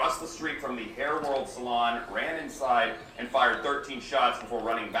across the street from the Hair World Salon, ran inside, and fired 13 shots before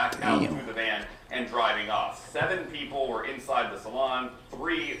running back out to the van and driving off. 7 people were inside the salon.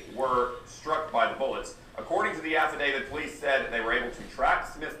 3 were struck by the bullets. According to the affidavit, police said they were able to track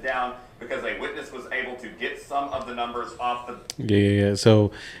Smith down because a witness was able to get some of the numbers off the... Yeah.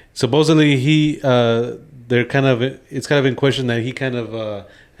 So supposedly they're kind of, it's kind of in question that he kind of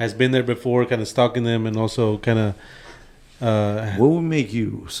has been there before, kind of stalking them, and also kind of... what would make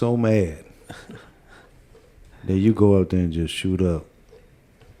you so mad that you go out there and just shoot up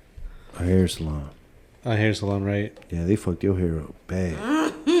a hair salon? A hair salon, right? Yeah, they fucked your hair up bad.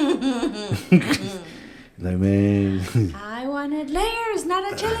 Like, man, I wanted layers,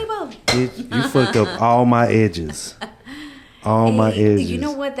 not a jelly bowl. you fucked up all my edges. All my edges. You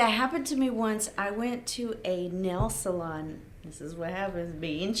know what? That happened to me once. I went to a nail salon. This is what happens.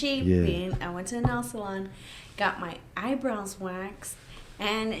 Being cheap. Yeah. I went to a nail salon, got my eyebrows waxed,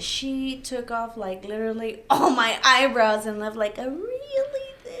 and she took off like literally all my eyebrows and left like a really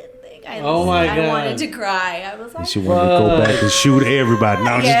thin thing. I wanted to cry. I was like, she wanted to go back and shoot everybody.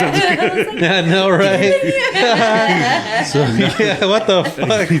 No, I know, right? So, yeah, what the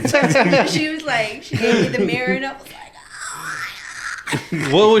fuck? she was like, she gave me the mirror, and I was like,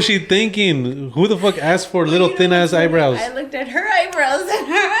 what was she thinking? Who the fuck asked for little thin ass eyebrows? I looked at her eyebrows, and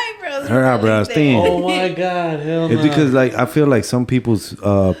her eyebrows thin. Oh my god, hell no. It's because like I feel like some people's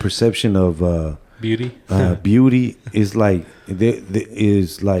perception of beauty is like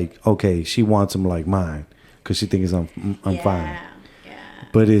is like, okay, she wants them like mine because she thinks I'm fine. Yeah.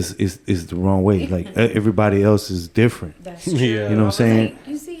 But it's the wrong way. Like everybody else is different. That's true. Yeah. You know what I'm saying? Like,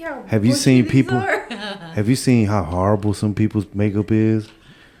 you see how have you seen people? are? Have you seen how horrible some people's makeup is?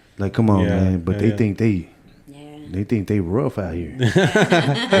 Like, come on, man. But they think they think they rough out here.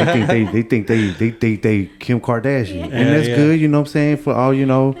 they think they Kim Kardashian, and that's good. You know what I'm saying? For all you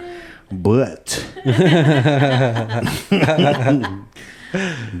know, but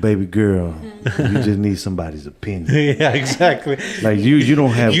baby girl, you just need somebody's opinion. Yeah, exactly. Like you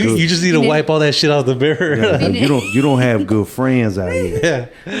don't have. You just need to wipe all that shit out the mirror. Yeah, like you don't have good friends out here.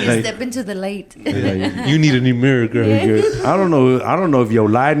 You step into the light. You need a new mirror, girl. I don't know if your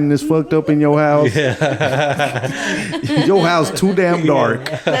lighting is fucked up in your house. Your house too damn dark.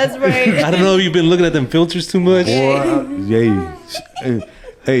 That's right. I don't know if you've been looking at them filters too much.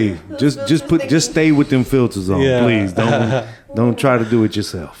 Hey, just stay with them filters on, please. Don't try to do it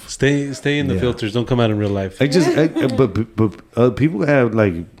yourself. Stay in the filters. Don't come out in real life. But people have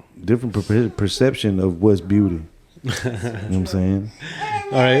like different perception of what's beauty. You know what I'm saying?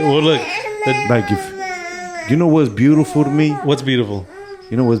 All right. Well, look. Like if you know what's beautiful to me. What's beautiful?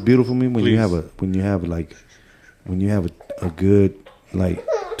 You know what's beautiful to me when Please. you have a good like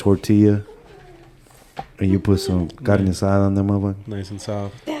tortilla. And you put some carne asada on them, motherfucker. Nice and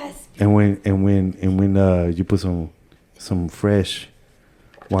soft. And when you put some fresh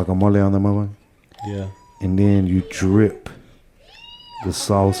guacamole on them, motherfucker. Yeah. And then you drip the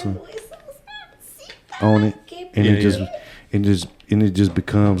salsa on it, and it just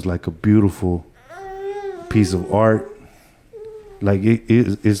becomes like a beautiful piece of art. Like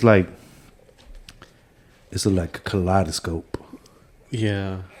it's like a kaleidoscope.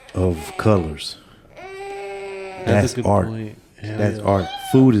 Yeah. Of colors. That's a good art. point. That's art.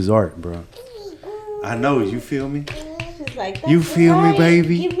 Food is art, bro. I know. You feel me? Like, you feel me,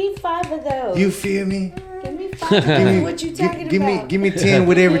 baby? Give me 5 of those. You feel me? Give me 5 of those. What you talking about? Give me 10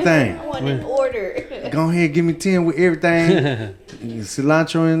 with everything. I want an order. Go ahead, give me 10 with everything.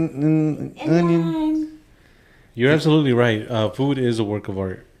 Cilantro and onion. You're absolutely right. Food is a work of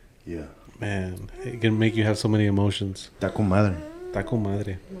art. Yeah. Man, it can make you have so many emotions. Taco madre. Taco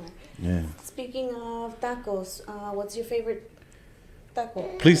madre. Yeah. Speaking of tacos, what's your favorite taco?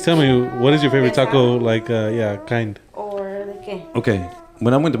 Please tell me, what is your favorite taco? Like, kind. Or the qué? Okay.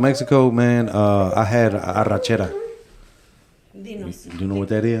 When I went to Mexico, man, I had arrachera. Dinos. Do you know what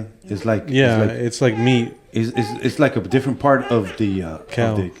that is? It's like it's like meat. It's like a different part of the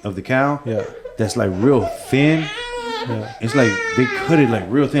cow. Of the cow. Yeah. That's like real thin. Yeah. It's like they cut it like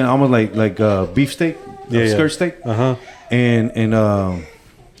real thin, almost like beef steak, skirt steak. And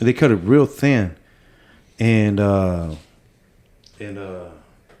they cut it real thin, and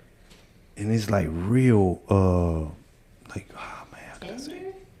it's like real like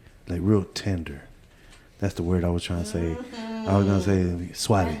like real tender. That's the word I was trying to say. I was gonna say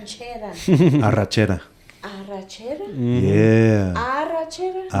suave. Arrachera. Arrachera? Yeah.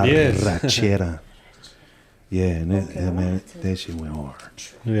 Arrachera? Yes. Arrachera. Yeah, and man, that shit went hard.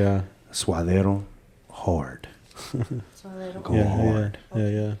 Yeah. Suadero, hard. Go Yeah, hard.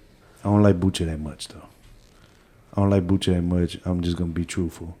 Yeah. I don't like Bucha that much, though. I'm just going to be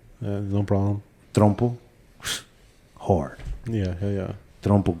truthful. No problem. Trompo, hard. Yeah.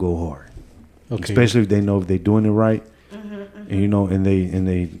 Trompo go hard. Okay. Especially if they know if they're doing it right. And you know, and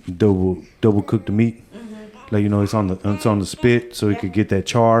they double cook the meat. Like, you know, it's on the spit so it could get that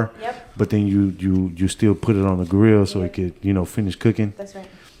char. Yep. But then you still put it on the grill so it could, you know, finish cooking. That's right.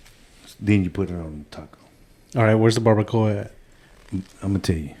 Then you put it on the taco. All right, where's the barbacoa at? I'm gonna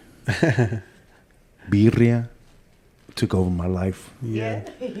tell you, birria took over my life. Yeah.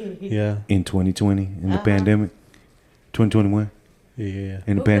 In 2020, in the pandemic, 2021, Yeah.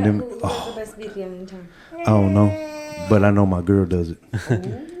 in the pandemic. Who's the best birria in town? I don't know, but I know my girl does it,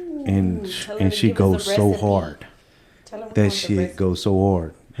 and she give us goes the so recipe. hard. Tell them That shit goes so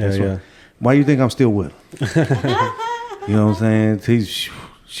hard. That's Yeah. why you think I'm still with her? You know what I'm saying?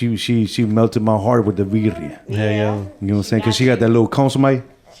 She melted my heart with the birria. Yeah. You know what I'm saying? Because she got that little consomme.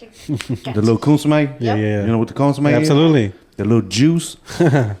 The little consomme. Yeah. You know what the consomme is? Absolutely. The little juice.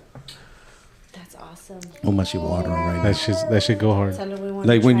 That's awesome. Oh, my shit watering right now. That should go hard. Tell her we want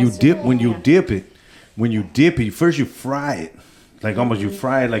Like to when try you dip, some. when you Yeah. dip it, first you fry it. Like almost you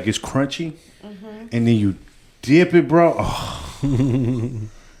fry it like it's crunchy. And then you dip it, bro. Oh.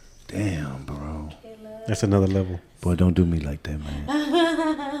 Damn, bro. That's another level. Boy, don't do me like that, man.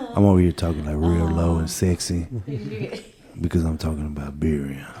 I'm over here talking like real low and sexy because I'm talking about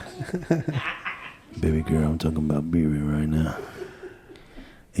birria. Baby girl, I'm talking about birria right now.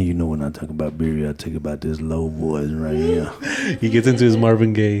 And you know when I talk about birria, I talk about this low voice right here. He gets into his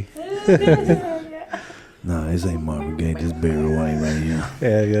Marvin Gaye. Nah, this ain't Marvin Gaye, this Barry White right here.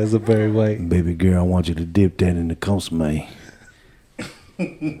 Yeah, it's a Barry White. Baby girl, I want you to dip that in the consomme.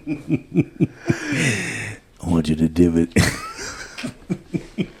 I want you to dip it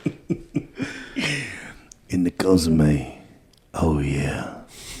in the consomme. Oh, yeah.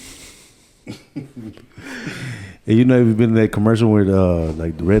 And you know, have you been in that commercial with,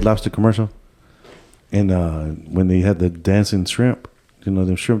 like the Red Lobster commercial? And when they had the dancing shrimp, you know,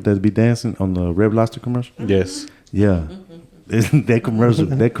 them shrimp that be dancing on the Red Lobster commercial? Yes. Yeah. that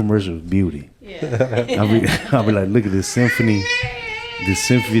commercial is beauty. Yeah. I'll be like, look at this symphony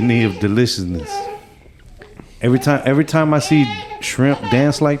of deliciousness. Every time I see shrimp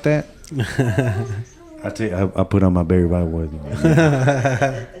dance like that, I put on my Barry White voice.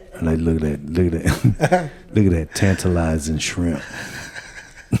 I'm like, look at that tantalizing shrimp.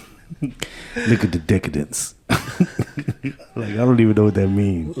 Look at the decadence. Like, I don't even know what that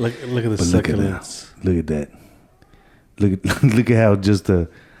means. Look at the But succulents. look at that. Look at how just the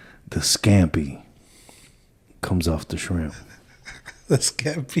scampi comes off the shrimp. The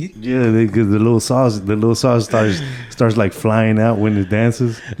scampi. Yeah, because the little sauce starts like flying out when it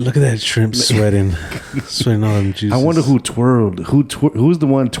dances. Look at that shrimp sweating all them juices. I wonder who who's the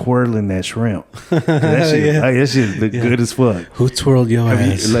one twirling that shrimp. That shit, that shit look good as fuck. Who twirled your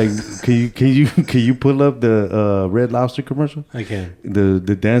ass? Like, can you pull up the Red Lobster commercial? I can.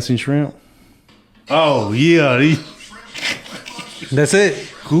 The dancing shrimp. Oh yeah, That's it.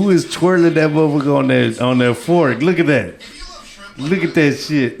 who is twirling that motherfucker on that fork? Look at that. Look at that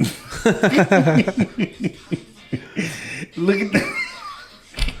shit. Look at that.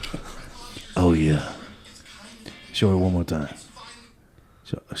 Oh yeah. Show it one more time.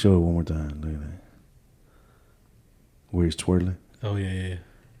 Show it one more time. Look at that. Where he's twirling. Oh yeah.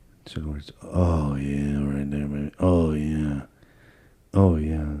 Show where it's, oh yeah, right there, man. Oh yeah. Oh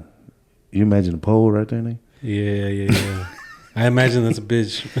yeah. You imagine the pole right there, Nick? Yeah. I imagine that's a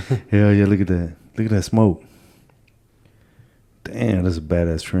bitch. Hell yeah, look at that. Look at that smoke. Damn, that's a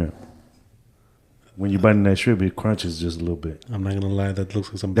badass shrimp. When you're biting that shrimp, it crunches just a little bit. I'm not gonna lie, that looks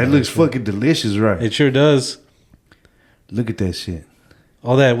like some. That looks fucking delicious, right? It sure does. Look at that shit.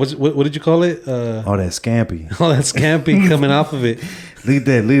 All that. What did you call it? All that scampi. All that scampi coming off of it. Look at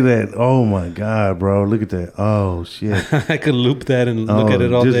that. Oh my God, bro. Look at that. Oh shit. I could loop that and look at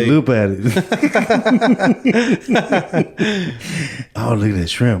it all just day. loop at it. Oh, look at that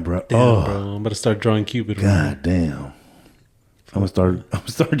shrimp, bro. Damn, oh, bro. I'm about to start drawing Cupid. God damn. I'm gonna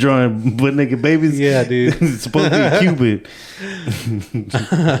start drawing butt naked babies. Yeah, dude. It's supposed to be Cupid.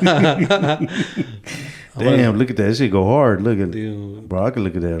 Damn, look at that. That shit go hard. Look at Dude. Bro, I could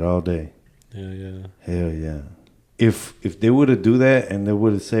look at that all day. Yeah. Hell yeah. If they would have do that and they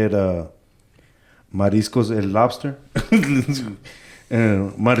would have said Mariscos el Lobster,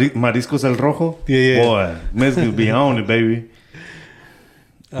 Mariscos el Rojo, Yeah. boy, Mezcal be on it, baby.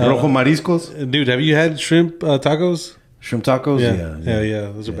 Rojo mariscos. Dude, have you had shrimp tacos? Shrimp tacos.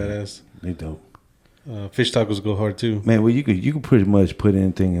 Yeah. Those are badass. They dope. Fish tacos go hard too. Man, well, you could pretty much put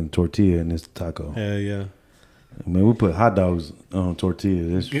anything in tortilla in this taco. Yeah. Man, we put hot dogs on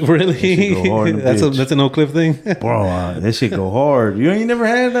tortilla. Really? That shit go hard in the that's bitch. an Oakcliff thing, Bro. That shit go hard. You ain't never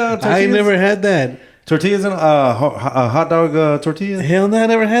had tortillas? I never had that. Tortillas in a hot dog tortilla. Hell no, I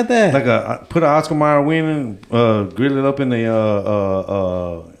never had that. Like put an Oscar Mayer wing and grill it up in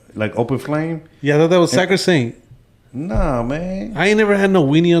the like open flame. Yeah, I thought that was sacrosanct. Nah, man. I ain't never had no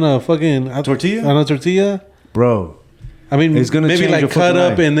weenie on a fucking tortilla. On a tortilla, bro. I mean, it's gonna maybe change like cut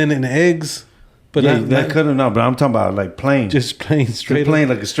up and then in eggs. But yeah, not cut it up. But I'm talking about like plain, just plain straight, just plain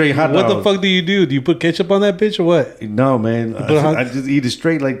like a straight hot dog. What the fuck do you do? Do you put ketchup on that bitch or what? No, man. I just eat it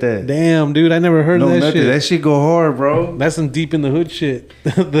straight like that. Damn, dude, I never heard of that nothing. shit. That shit go hard, bro. That's some deep in the hood shit.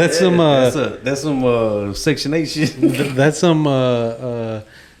 That's some Section 8 shit. That's some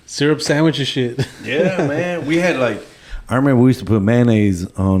syrup sandwiches shit. Yeah, man. We had I remember we used to put mayonnaise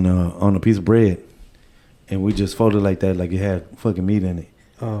on a piece of bread, and we just folded like that, like it had fucking meat in it.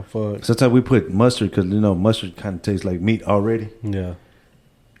 Oh fuck! Sometimes we put mustard because mustard kind of tastes like meat already. Yeah.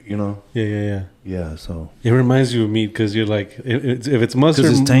 Yeah. So it reminds you of meat because you're like, if it's mustard,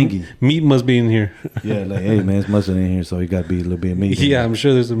 because it's tangy. Meat must be in here. Yeah, like hey man, it's mustard in here, so it got to be a little bit of meat. Yeah, I'm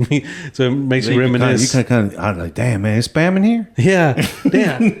sure there's some meat, so it makes you reminisce. You kind of, I'm like, damn man, it's spam in here. Yeah,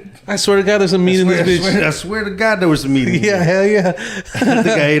 damn. I swear to God, there's some meat in this bitch. I swear to God, there was some meat in here. Yeah, hell yeah. I think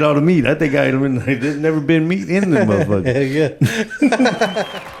I ate all the meat. I think I ate them. There's never been meat in this motherfucker. Hell yeah.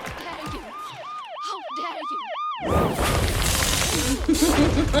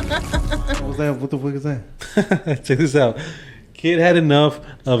 What was that? What the fuck is that? Check this out. Kid had enough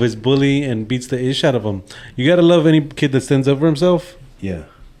of his bully and beats the ish out of him. You gotta love any kid that stands up for himself. Yeah.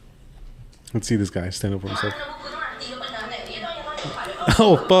 Let's see this guy stand up for himself.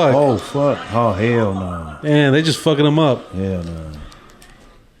 Oh fuck! Oh fuck! Oh hell no! Man, they just fucking him up. Hell no!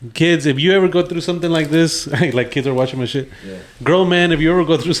 Kids, if you ever go through something like this, like kids are watching my shit. Yeah. Grown man, if you ever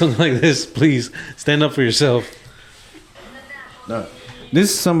go through something like this, please stand up for yourself. No, this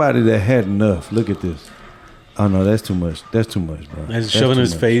is somebody that had enough. Look at this. Oh no, that's too much. That's too much, bro. He's shoving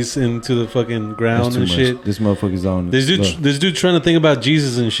his face into the fucking ground and shit. This motherfucker's on. This dude trying to think about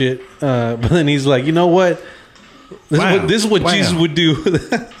Jesus and shit, but then he's like, you know what? This is what Jesus would do.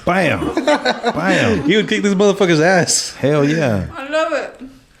 Bam. Bam. He would kick this motherfucker's ass. Hell yeah. I love it.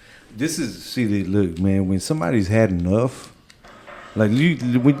 This is look, man. When somebody's had enough, like you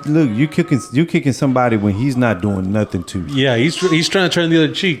kicking somebody when he's not doing nothing to you. Yeah, he's trying to turn the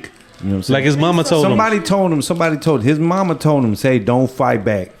other cheek. You know what I'm saying? Like his mama told him. Somebody told his mama told him, say, don't fight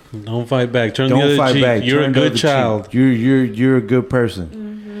back. Don't fight back. Turn the other cheek. Back. You're a good child. You're a good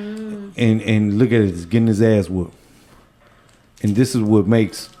person. Mm-hmm. And look at it, he's getting his ass whooped. And this is what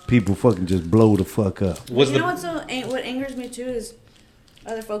makes people fucking just blow the fuck up. What angers me too is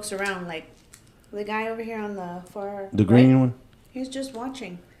other folks around, like the guy over here on the far green one. He's just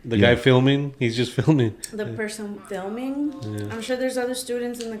watching. The guy filming, he's just filming. The person filming, I'm sure there's other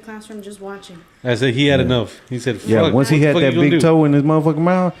students in the classroom just watching. I said he had enough. He said, fuck, once he had that big toe in his motherfucking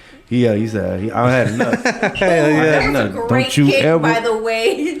mouth, he said, I had enough. That was a great kick, by the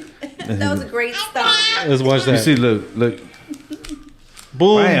way. That was a great stop. Let's watch that. You see, look.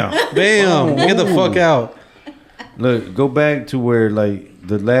 Boom. Bam. Get the fuck out. Look, go back to where like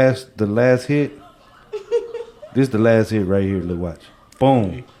the last hit. This is the last hit right here. Look, watch.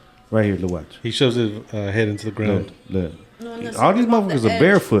 Boom. Right here. Look, watch. He shoves his head into the ground. Look. All these motherfuckers are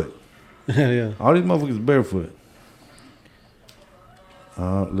barefoot. Yeah. All these motherfuckers are barefoot.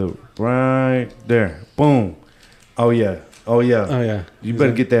 Look, right there. Boom. Oh yeah. You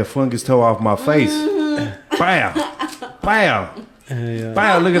better get that fungus toe off my face. Bow. Bow. Yeah.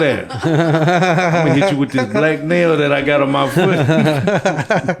 Bow, look at that. I'm gonna hit you with this black nail that I got on my foot.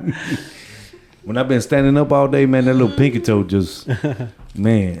 When I've been standing up all day, man, that little pinky toe just,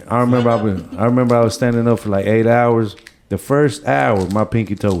 man. I remember I was standing up for like 8 hours. The first hour, my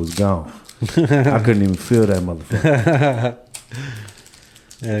pinky toe was gone. I couldn't even feel that motherfucker.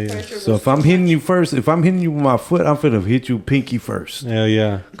 Yeah. So if I'm hitting you first, if I'm hitting you with my foot, I'm finna hit you pinky first.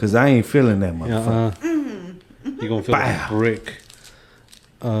 Yeah. Cause I ain't feeling that motherfucker. You're gonna feel like a brick.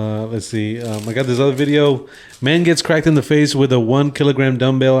 Let's see. I got this other video. Man gets cracked in the face with a 1 kilogram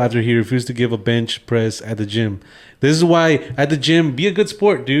dumbbell after he refused to give a bench press at the gym. This is why at the gym, be a good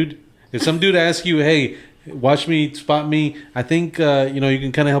sport, dude. If some dude asks you, hey, watch me, spot me, I think you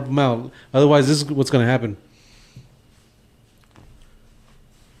can kind of help him out. Otherwise, this is what's gonna happen.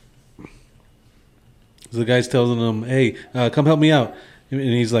 So the guy's telling him, hey, come help me out. And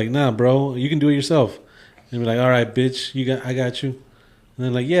he's like, nah, bro, you can do it yourself. And be like, all right, bitch, I got you. And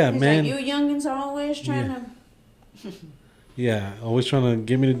they're like, yeah, He's man. like, you youngins are always trying to. Yeah, always trying to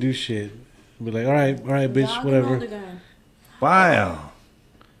get me to do shit. Be like, all right, bitch, Dog whatever. and older guy. Wow.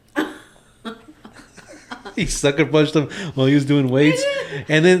 He sucker punched him while he was doing weights.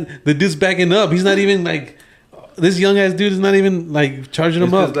 And then the dude's backing up. He's not even like, this young ass dude is not even like charging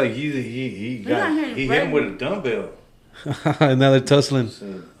him up. Like he hit him with a dumbbell. And now they're tussling.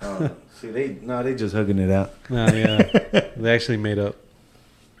 See, they just hugging it out. Nah, yeah. They actually made up.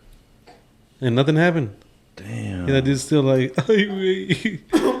 And nothing happened. Damn. Yeah, that dude's still like, ay, güey.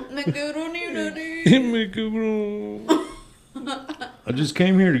 I just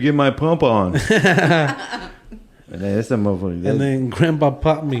came here to get my pump on. And that's that motherfucker. And then Grandpa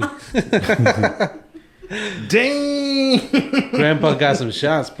popped me. Dang. Grandpa got some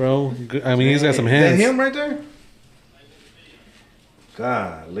shots, bro. I mean, he's got some Is hands. that him right there?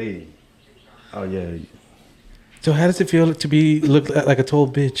 Golly. Oh yeah. So how does it feel to look like a total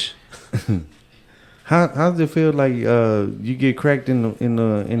bitch? How does it feel like you get cracked in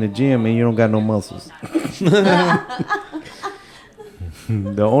the gym and you don't got no muscles?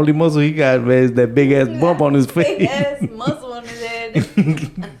 The only muscle he got, man, is that big ass bump on his face. Big ass muscle on his head.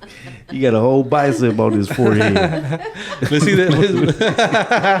 He got a whole bicep on his forehead. Let's see that.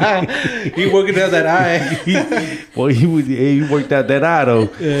 He working out that eye. Well, he worked out that eye though.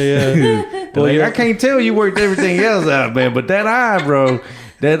 Yeah. But like, I can't tell you worked everything else out, man. But that eye, bro.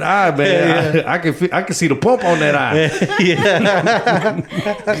 That eye, man, Yeah. I can see the pump on that eye. Yeah.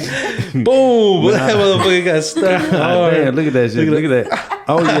 Boom! That motherfucker got stuck. God damn, look at that shit. Look at that.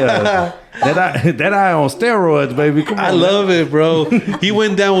 Oh yeah, that eye on steroids, baby. Come on, I love it, bro. He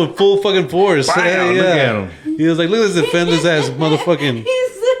went down with full fucking force. Wow, Yeah, look at him. He was like, "Look at this defender's ass, motherfucking."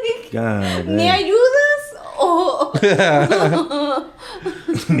 He's like, God ¿me damn. ayudas? Oh.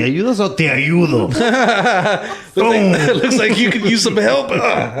 ¿Me ayudas o te ayudo? Looks like you could use some help.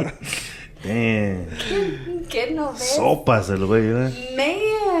 Damn. ¿Qué no ves? Sopas el güey, ¿eh? Man.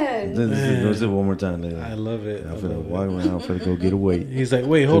 Let's do it one more time. I love it. I'm finna walk around. I'm finna go get away. He's like,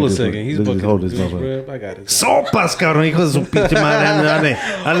 wait, hold a Look at this second. He's one. Look at booking. hold this Dude, motherfucker. bro, I got it. Sopas, cabrón, hijo de su pinche madre.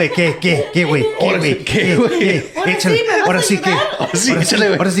 Dale, ¿qué, güey? ¿Qué, güey? Échale, ahora sí que.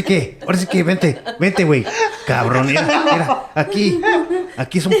 Ahora sí que, vente, güey. Cabrón, mira, aquí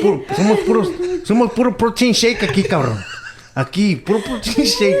somos puro protein shake aquí, cabrón. Aquí, puro protein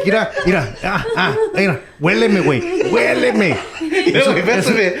shake, mira, huéleme, güey, huéleme,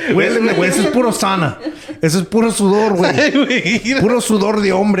 güey, eso es puro sana, eso es puro sudor, güey, puro sudor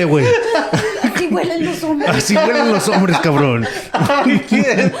de hombre, güey. Así huelen los hombres. Así huelen los hombres, cabrón.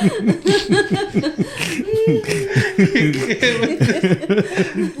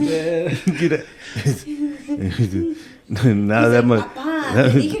 Mira. Now that Papá, te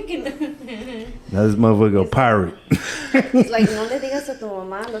dije que no. now this motherfucker a pirate. Like, no le digas a tu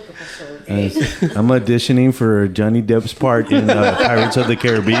mamá lo que pasó, okay? I'm auditioning for Johnny Depp's part in Pirates of the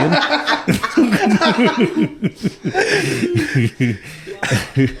Caribbean.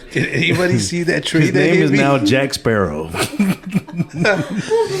 Did anybody see that tree? His name is now Jack Sparrow.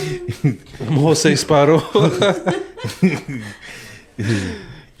 I'm Jose Sparrow.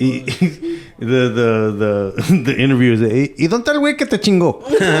 The interview is, ¿y dónde está el güey que te chingó?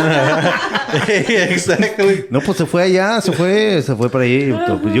 Yeah, exactly. No, pues se fue allá, se fue para ahí.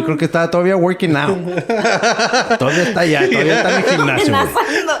 Pues yo creo que está todavía working out. Todavía está allá, todavía está en el gimnasio.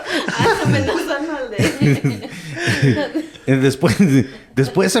 Amenazando al de... Y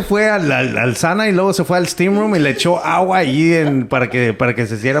después se fue al sauna y luego se fue al steam room y le echó agua allí para que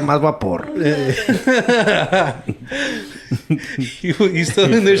se hiciera más vapor. He's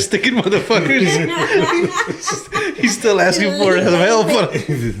still in there sticking motherfuckers. He's still asking for help.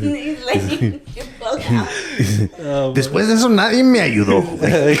 He's like, Después de eso nadie me ayudó.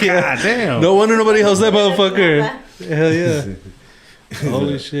 God damn. No wonder nobody helps that motherfucker. Hell yeah.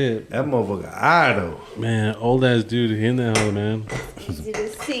 Holy shit. That motherfucker idle. Man, old ass dude in that hole, man. easy to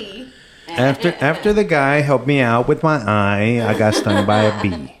see. After the guy helped me out with my eye, I got stung by a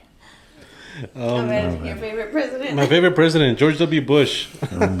bee. Your favorite president? My favorite president, George W. Bush.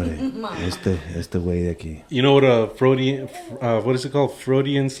 Hombre, este güey de aquí. You know what a Freudian, what is it called?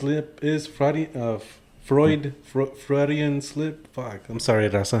 Freudian slip is? Freudian slip? Fuck, I'm sorry,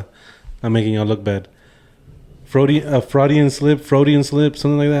 Raza. I'm making y'all look bad. Freudian slip,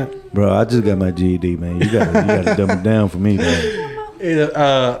 something like that. Bro, I just got my GED, man. You gotta dumb it down for me, man.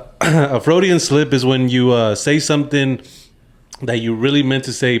 A Freudian slip is when you say something that you really meant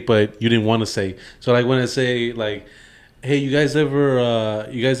to say, but you didn't want to say. So, like when I say, like, "Hey, you guys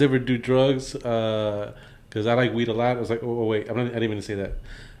ever do drugs?" Because I like weed a lot. I was like, "Oh wait, I didn't even say that."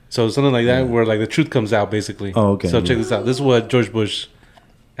 So something like that, where like the truth comes out, basically. Oh, okay. So check this out. This is what George Bush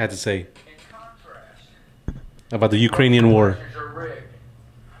had to say about the Ukrainian war.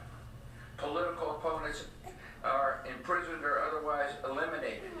 Political opponents are imprisoned or otherwise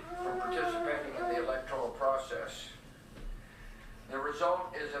eliminated from participating in the electoral process. The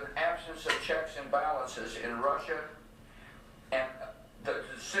result is an absence of checks and balances in Russia and the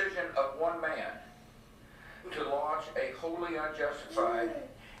decision of one man to launch a wholly unjustified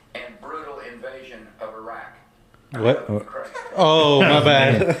and brutal invasion of Iraq. What? Oh, my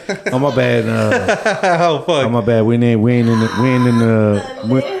bad. Oh, my bad. Oh, fuck. Oh, my bad. We ain't in the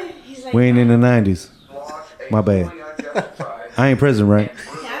 90s. My bad. I ain't president, right?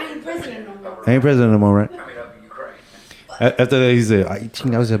 Yeah, I ain't president no more. I ain't president no more, right? After that, he said, ay,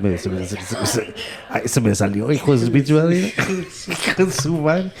 chingado, se me salió, hijo de su pinche madre. Hijo de su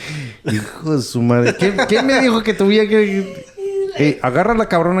madre. Hijo de su madre. ¿Quién me dijo que tuviera que...? Agarra la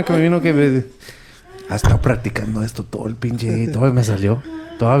cabrona que me vino que me... Ha estado practicando esto todo el pinche... Todavía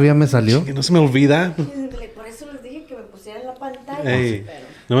me salió. Que no se me olvida. Por eso les dije que me pusieran la pantalla. Hey, Pero...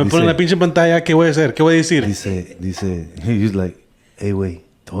 no me ponen la pinche pantalla. ¿Qué voy a hacer? ¿Qué voy a decir? Dice, he's like, hey, güey,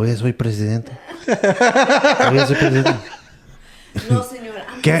 todavía soy presidente. Todavía soy presidente. No, señora.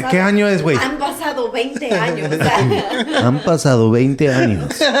 ¿Qué año es, güey? Han pasado 20 años. Han pasado 20 años.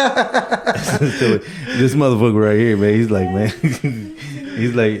 This motherfucker right here, man. He's like, man.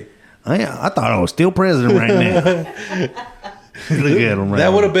 He's like, I thought I was still president right now. Look at him right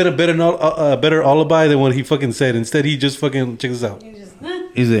That now. would have been a better alibi than what he fucking said. Instead, he just fucking... Check this out.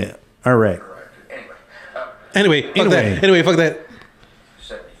 He said, all right. Anyway, fuck that. Anyway, fuck that.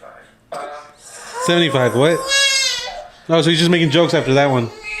 75, what? Oh, so he's just making jokes after that one.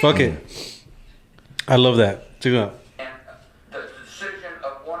 Fuck it. I love that. Check it out. And the decision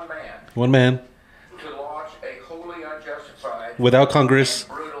of one man One man, to launch a wholly unjustified without Congress.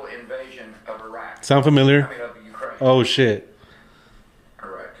 and brutal invasion of Iraq. Sound familiar? I mean, of Ukraine. Oh, shit.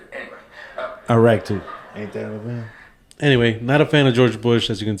 Iraq. Anyway, Iraq, too. Ain't that a man? Anyway, not a fan of George Bush,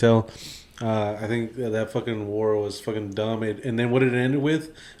 as you can tell. I think that fucking war was fucking dumb. And then what did it end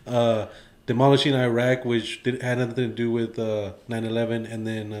with? Demolishing Iraq, which had nothing to do with 9/11, and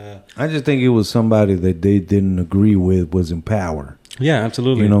then I just think it was somebody that they didn't agree with was in power. yeah,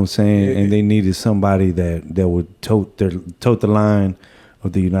 absolutely. You know what I'm saying? And they needed somebody that would tote the line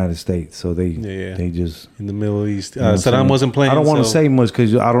of the United States. So they just in the Middle East. you know what I'm Saddam saying? wasn't playing. I don't want to so- say much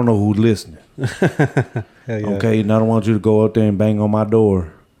because I don't know who's listening. Hell yeah. Okay, and I don't want you to go out there and bang on my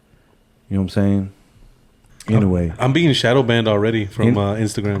door. You know what I'm saying? Anyway, I'm being shadow banned already from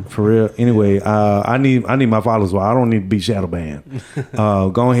Instagram. for real. Anyway, I need my followers. Well, I don't need to be shadow banned.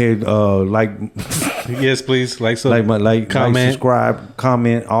 Go ahead, like, Yes, please. Like, comment, subscribe,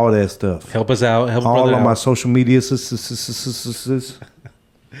 comment, all that stuff. help us out. Help a All brother on my out. social media.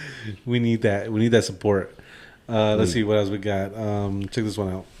 We need that. We need that support. Let's see what else we got. Check this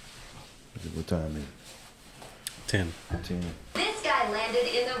one out. What time is 10. 10. This guy landed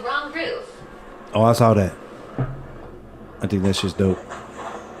in the wrong roof. Oh, I saw that. I think that shit's dope.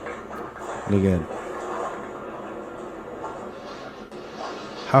 Look at it.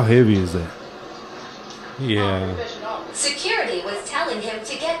 How heavy is that? Yeah. Security was telling him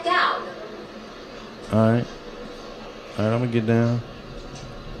to get down. All right, I'm gonna get down.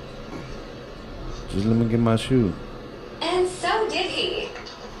 Just let me get my shoe. And so did he.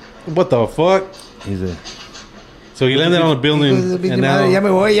 What the fuck? He's a. So he landed on a building, and now Ya me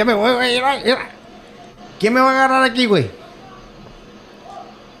voy, güey. Mira. ¿Quién me va a agarrar aquí, güey?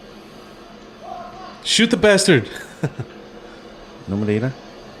 shoot the bastard. No me mira.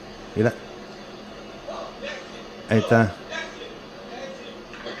 Mira. Ahí está.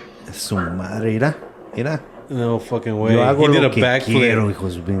 Su madre, mira. No fucking way. Yo hago He did lo a que backflip. quiero, hijo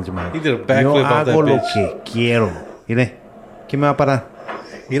de su pinche madre. He did a backflip Yo off that hago lo bitch. que quiero. Mire. ¿Quién me va a parar?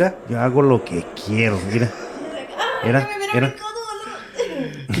 Mira. Yo hago lo que quiero. Mira. Mira.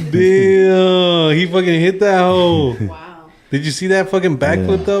 Damn, he fucking hit that hoe. Wow. Did you see that fucking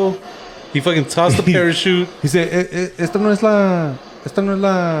backflip though? He fucking tossed the parachute. Dice, esta no es la... Esta no es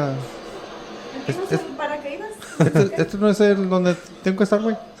la... ¿Paracaídas? Este no es el donde tengo que estar,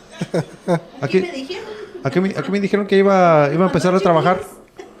 güey. ¿Qué me dijeron? Aquí me dijeron que iba a empezar a trabajar.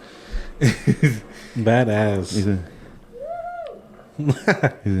 Badass. Dice,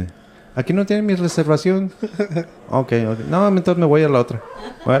 aquí no tienen mi reservación. Ok. No, entonces me voy a la otra.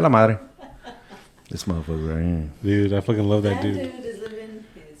 Voy a la madre. This motherfucker right here. Dude, I fucking love that That dude. dude is living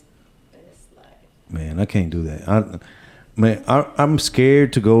his best life. Man, I can't do that. I'm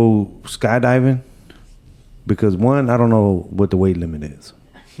scared to go skydiving because one, I don't know what the weight limit is.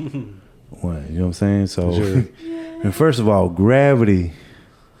 One, you know what I'm saying? So, Sure. and first of all, gravity.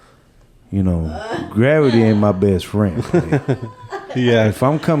 You know, gravity ain't my best friend. Yeah. If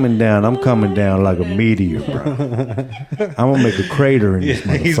I'm coming down like a meteor, bro. I'm gonna make a crater in this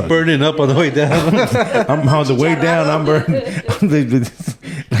motherfucker. He's burning up on the way down. I'm on the way down. I'm burning.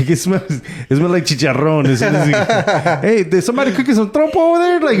 Like it smells like chicharrón. Hey, did somebody cooking some trompo over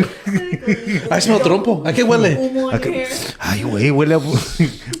there? Like, I smell trompo. ¿A qué huele? Ay, güey,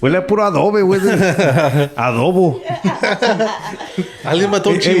 huele a puro adobe, güey. Adobo. Alguien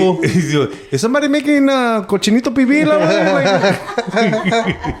mató un chivo. Is somebody making cochinito pibil over there?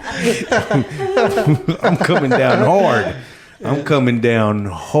 I'm coming down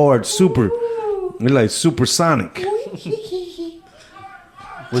hard. Super. We're like supersonic.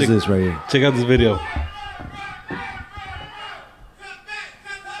 What's this right here? Check out this video.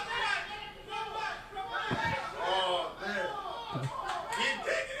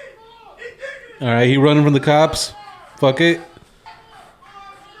 All right, he running from the cops. Fuck it.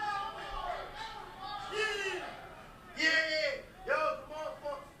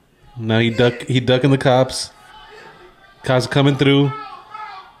 Now he ducking the cops. Cops coming through.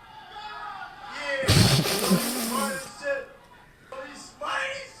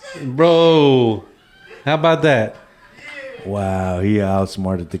 Bro, how about that? Wow, he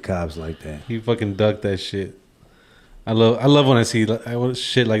outsmarted the cops like that. He fucking ducked that shit. I love when I see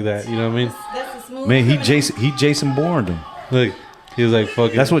shit like that. You know what I mean? That's a smooth. Man, he Jason Bourne him. Look, he was like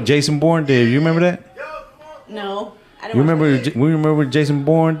fucking. That's what Jason Bourne did. You remember that? No, I don't. We remember Jason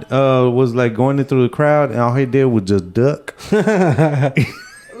Bourne was like going in through the crowd, and all he did was just duck. Really?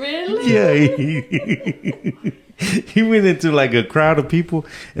 Yeah, he went into like a crowd of people,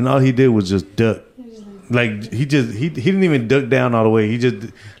 and all he did was just duck. Like he didn't even duck down all the way. He just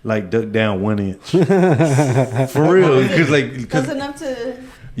like ducked down 1 inch. For real, because close enough to.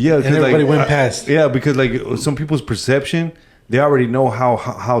 Yeah, because everybody like, went past. Yeah, because like some people's perception, they already know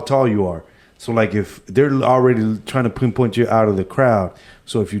how tall you are. So like if they're already trying to pinpoint you out of the crowd,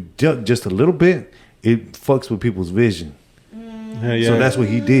 so if you duck just a little bit, it fucks with people's vision. Hell yeah. So that's what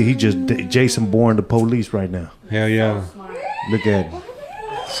he did. He just Jason Bourne the police right now. Hell yeah. Look at him.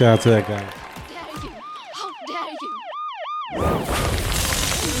 Shout out to that guy.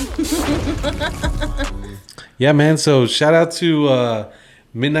 Yeah, man. So shout out to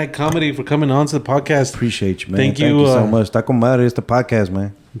Midnight Comedy for coming on to the podcast. Appreciate you, man. Thank you so much. Ta con madre, it's the podcast,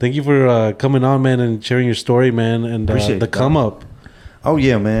 man. Thank you for coming on, man, and sharing your story, man, and the come up. Oh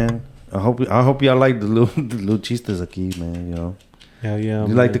yeah, man. I hope y'all like the little chistes aquí, man. You know. Hell yeah.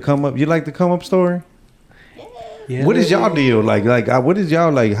 You like the come up? You like the come up story? Yeah. What is y'all deal? Like what is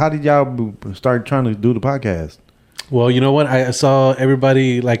y'all like? How did y'all start trying to do the podcast? Well, you know what? I saw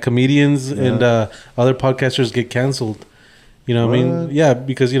everybody, like comedians and other podcasters, get canceled. You know what I mean? Yeah,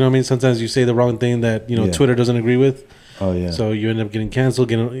 because, you know what I mean? Sometimes you say the wrong thing that, you know, Twitter doesn't agree with. Oh, yeah. So you end up getting canceled,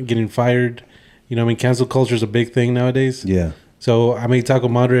 getting fired. You know what I mean? Cancel culture is a big thing nowadays. Yeah. So I made Taco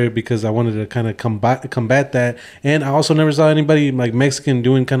Madre because I wanted to kind of combat that. And I also never saw anybody like Mexican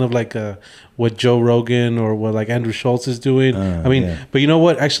doing kind of like what Joe Rogan or what like Andrew Schultz is doing. I mean, but you know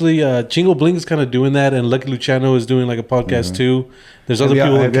what? Actually, Chingo Bling is kind of doing that. And Lucky Luciano is doing like a podcast too. There's other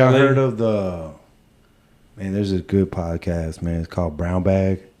people. Have y'all heard of man, there's a good podcast, man. It's called Brown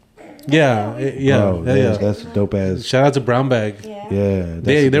Bag. Yeah. Bro, that's a dope ass. Shout out to Brown Bag.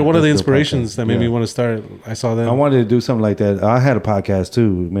 Yeah. They're one of the inspirations that made me want to start. I saw them. I wanted to do something like that. I had a podcast too.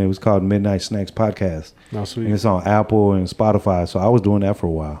 Man, it was called Midnight Snacks Podcast. Oh, sweet. And it's on Apple and Spotify. So I was doing that for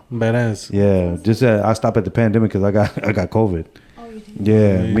a while. Badass. Yeah. Just I stopped at the pandemic because I got COVID. Oh, you did?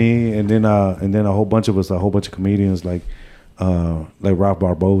 Yeah, me and then a whole bunch of us, a whole bunch of comedians like Ralph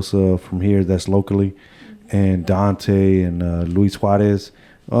Barbosa from here that's locally, and Dante and Luis Juarez.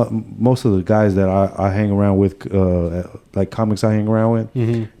 Most of the guys that I hang around with, like comics I hang around with,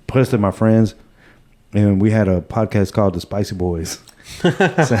 plus they're my friends, and we had a podcast called The Spicy Boys.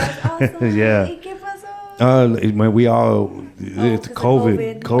 Awesome. Yeah. Man, we all it's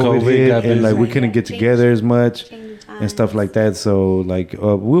COVID hit, and like we couldn't get together as much and stuff like that. So like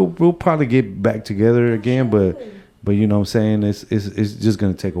we'll probably get back together again, but you know what I'm saying, it's just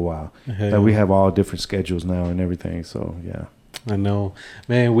gonna take a while. Like we have all different schedules now and everything. So yeah. I know,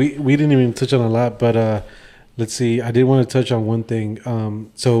 man. We didn't even touch on a lot, but let's see. I did want to touch on one thing.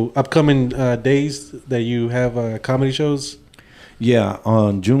 So upcoming days that you have comedy shows. Yeah,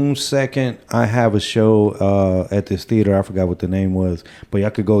 on June 2nd, I have a show at this theater. I forgot what the name was, but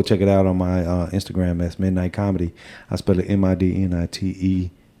y'all could go check it out on my Instagram. That's Midnight Comedy. I spell it MIDNITE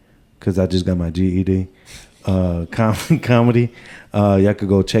because I just got my GED. Comedy. Y'all could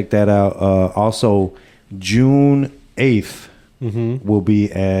go check that out. Also, June 8th. Will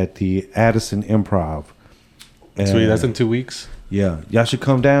be at the Addison Improv. Sweet, that's in 2 weeks. Yeah, y'all should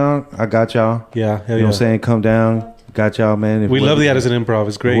come down. I got y'all. Yeah, you know what I'm saying? Come down. got y'all, man. We love the Addison Improv.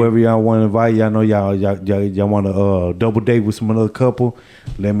 It's great. Whoever y'all want to invite, y'all know y'all want to double date with some other couple.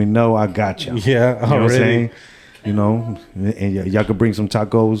 Let me know. I got y'all. Yeah, you know what I'm already. saying? You know, and y'all could bring some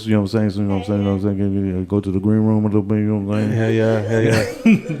tacos. You know what I'm saying? So, you know what I'm saying? Go to the green room a little bit. You know what I'm saying?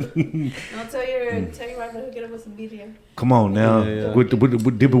 Yeah. I'll tell your wife to hook it up with some birria. Come on now, Yeah. with the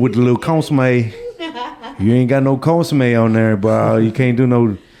little consomme. You ain't got no consomme on there, bro. You can't do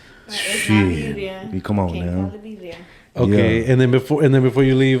no shit. Come on now. Okay, Yeah. and then before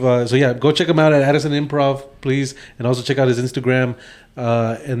you leave, so yeah, go check him out at Addison Improv, please, and also check out his Instagram.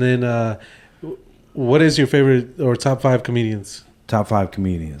 And then, what is your favorite or top 5 comedians? Top 5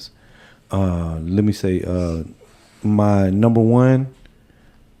 comedians. Let me say, my number 1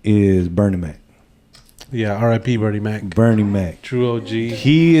 is Bernie Mac. Yeah, R.I.P. Bernie Mac. Bernie Mac. True OG.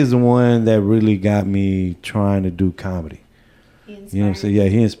 He is the one that really got me trying to do comedy. You know what I'm saying? Yeah,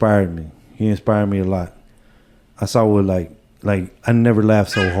 he inspired me. He inspired me a lot. I saw what like I never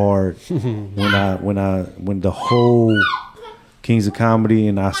laughed so hard when the whole Kings of Comedy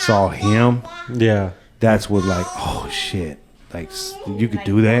and I saw him. Yeah. That's what like, oh shit. Like you could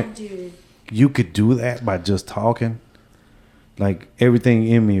do that. You could do that by just talking. Like everything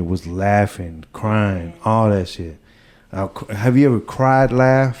in me was laughing, crying, all that shit. Have you ever cried,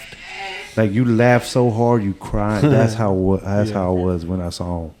 laughed? Like you laughed so hard you cried. That's how I was when I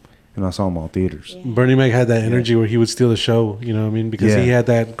saw him. And I saw him on theaters. Yeah. Bernie Mac had that energy where he would steal the show, you know what I mean? Because he had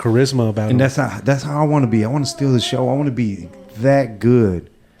that charisma about him. And that's how I want to be. I want to steal the show. I want to be that good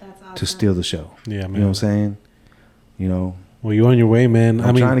to steal the show. Yeah, man. You know what I'm saying? You know. Well, you're on your way, man.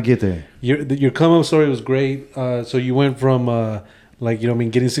 I'm trying to get there. Your come up story was great. So you went from like, you know what I mean,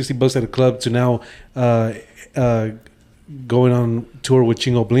 getting $60 at a club to now going on tour with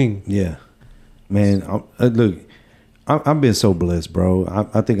Chingo Bling. Yeah. Man, look, I've been so blessed, bro.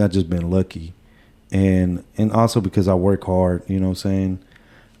 I think I've just been lucky. And also because I work hard, you know what I'm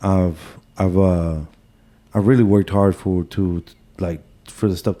saying? I've really worked hard for the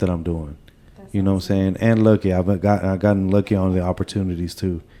stuff that I'm doing. You know what I'm saying? And lucky. I've gotten lucky on the opportunities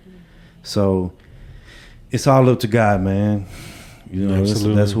too. Mm-hmm. So it's all up to God, man. You know,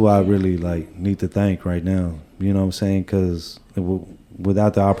 that's who I really need to thank right now. You know what I'm saying? Because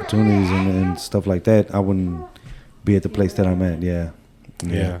without the opportunities and stuff like that, I wouldn't be at the place that I'm at. Yeah.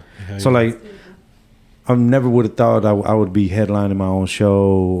 So like, I never would have thought I would be headlining my own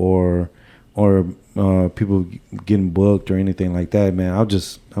show or people getting booked or anything like that, man. I'm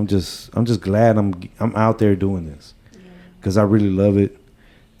just glad I'm out there doing this because I really love it,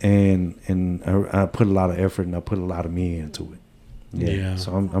 and I put a lot of effort and I put a lot of me into it. Yeah.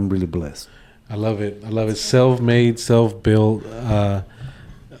 So I'm really blessed. I love it. Self-made, self-built.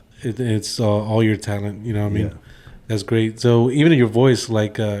 It's all your talent. You know what I mean? Yeah. That's great. So even in your voice,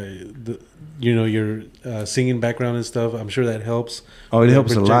 like your singing background and stuff, I'm sure that helps. Oh, it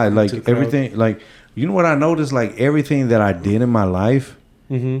helps a lot. Like everything, like you know what I noticed? Like everything that I did in my life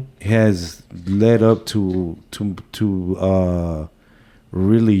has led up to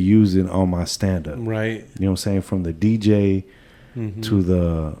really using on my stand up. Right. You know what I'm saying? From the DJ to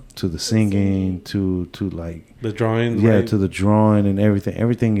the singing to like the drawing. Yeah, right? to the drawing and everything.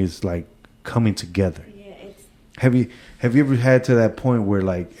 Everything is like coming together. Yeah, it's. Have you ever had to that point where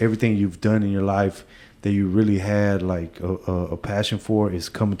like everything you've done in your life that you really had like a passion for is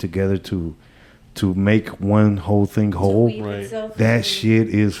coming together to make one whole thing whole? Right. That shit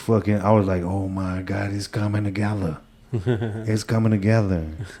is fucking. I was like, oh my God, it's coming together. It's coming together.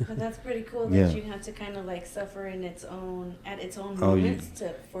 But that's pretty cool that you have to kind of like suffer in its own moments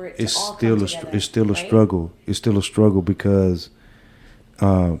for it to all come together. It's still a struggle. It's still a struggle because,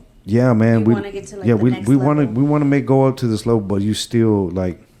 yeah, man, we want to get to like the next we level. we want to go up to this level, but you still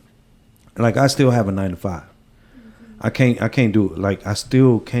like I still have a 9 to 5. I can't do it. Like I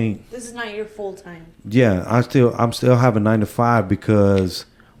still can't. This is not your full time. Yeah, I'm still having 9 to 5 because,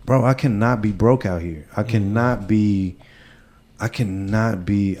 bro, I cannot be broke out here. I cannot be. I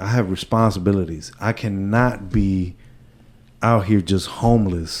have responsibilities. I cannot be out here just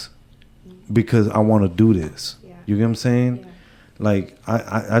homeless because I want to do this. Yeah. You get what I'm saying? Yeah. Like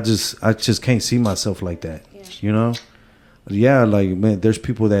I just can't see myself like that. Yeah. You know? Yeah, like man, there's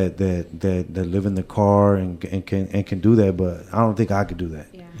people that live in the car and can do that, but I don't think I could do that.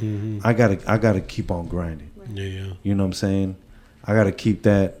 Yeah. I gotta keep on grinding. Right. Yeah. You know what I'm saying? I gotta keep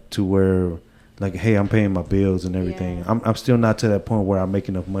that to where, like, hey, I'm paying my bills and everything. Yeah. I'm still not to that point where I make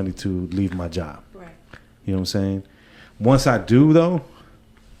enough money to leave my job. Right. You know what I'm saying? Once I do though,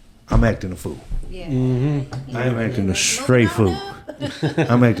 I'm acting a fool. Yeah. Mm-hmm. I am acting a straight fool.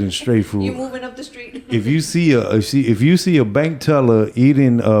 I'm acting a straight fool. You're moving up the street. If you see a bank teller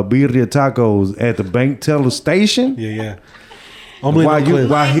eating birria tacos at the bank teller station, Yeah. Mind your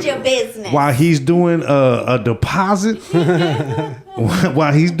business. while he's doing a deposit,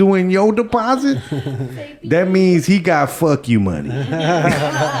 while he's doing your deposit, that means he got fuck you money.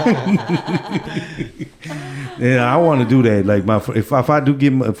 Yeah, I want to do that. Like if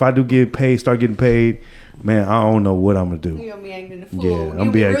I do get paid, start getting paid, man, I don't know what I'm gonna do. You're gonna be acting a fool. Yeah, You're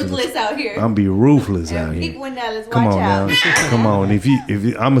gonna be ruthless out here. I'm be ruthless out here. People in Dallas, Come watch on out. now, come on. If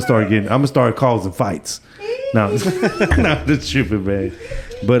I'm gonna start causing fights. No, that's tripping, man.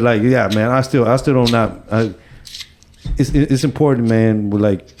 But like, yeah, man, I still don't not. It's important, man. With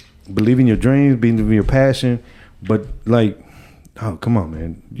like believing your dreams, believing your passion, but like, oh, come on,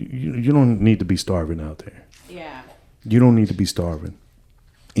 man. You don't need to be starving out there. Yeah. You don't need to be starving,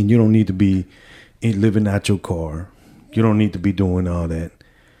 and you don't need to be living out your car. You don't need to be doing all that.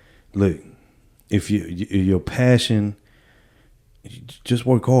 Look, if your passion, just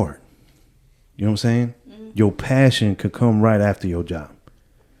work hard. You know what I'm saying? Mm-hmm. Your passion could come right after your job.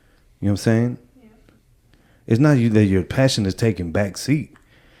 You know what I'm saying? Yeah. It's not that your passion is taking back seat.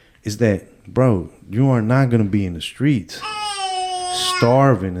 It's that, bro, you are not going to be in the streets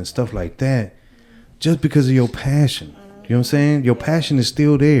starving and stuff like that just because of your passion. You know what I'm saying? Your passion is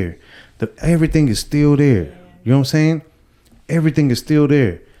still there. Everything is still there. You know what I'm saying? Everything is still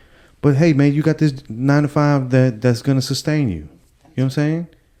there. But hey, man, you got this 9 to 5 that's going to sustain you. You know what I'm saying?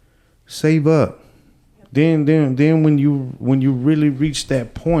 Save up. Then when you really reach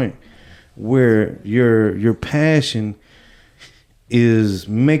that point where your passion is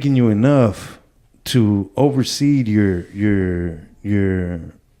making you enough to oversee your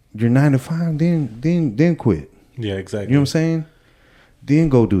 9 to 5, then quit. Yeah, exactly. You know what I'm saying? Then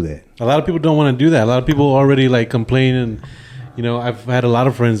go do that. A lot of people don't want to do that. A lot of people already like complain, and you know, I've had a lot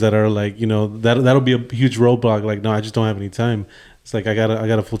of friends that are like, you know, that'll be a huge roadblock. Like, no, I just don't have any time. It's like I got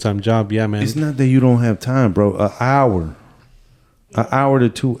a full-time job. Yeah, man. It's not that you don't have time, bro. An hour to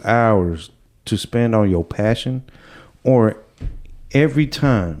 2 hours to spend on your passion, or every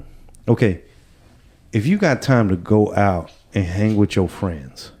time. Okay, if you got time to go out and hang with your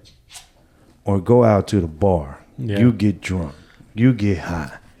friends, or go out to the bar, you get drunk, you get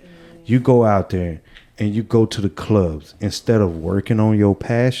high, you go out there and you go to the clubs instead of working on your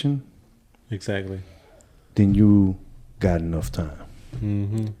passion. Exactly. Then you got enough time.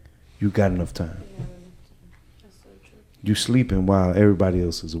 Mm-hmm. You got enough time. You sleeping while everybody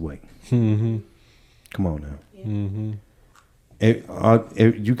else is awake. Mm-hmm. Come on now.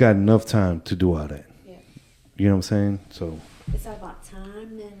 Mm-hmm. You got enough time to do all that. Yeah. You know what I'm saying? So it's all about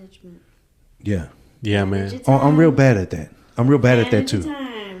time management. Yeah. Yeah, man. I'm real bad at that. I'm real bad at that too.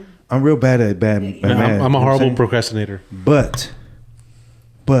 I'm real bad at I'm a horrible procrastinator. But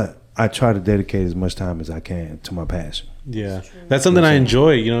I try to dedicate as much time as I can to my passion. Yeah, that's something I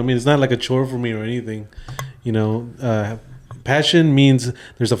enjoy. You know what I mean? It's not like a chore for me or anything. You know, passion means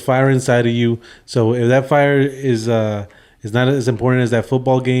there's a fire inside of you. So if that fire is not as important as that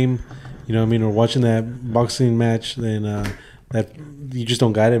football game, you know what I mean, or watching that boxing match, then that you just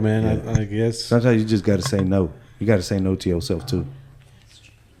don't got it, man. Yeah. I guess sometimes you just got to say no. You got to say no to yourself too.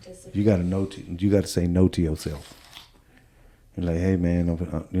 You got to say no to yourself. You're like, hey man,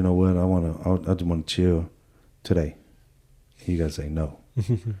 you know what? I just want to chill today. You gotta say no.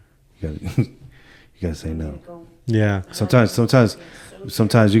 you gotta say no. Yeah. Sometimes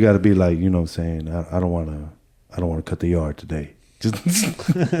you gotta be like, you know what I'm saying? I don't wanna cut the yard today. Just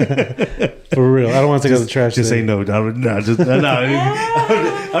for real. I don't want to take out the trash. Just say no. I'm not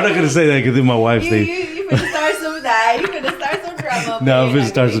gonna say that because then my wife stays. You finna start some that. You finna start some drama. No, I'm finna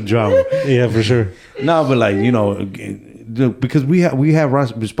start some drama. Yeah, for sure. No, but like, you know, because we have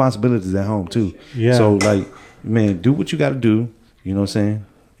responsibilities at home too. Yeah. So like, man, do what you got to do. You know what I'm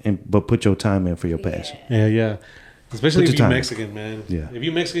saying? But put your time in for your passion. Yeah. Especially if you're Mexican, man. Yeah. If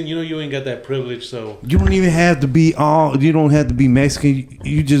you're Mexican, you know you ain't got that privilege. So you don't even have to be You don't have to be Mexican.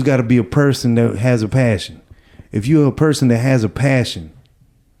 You just got to be a person that has a passion. If you're a person that has a passion,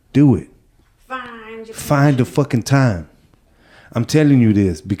 do it. Find the fucking time. I'm telling you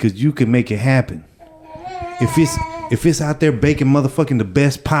this because you can make it happen. If it's out there baking motherfucking the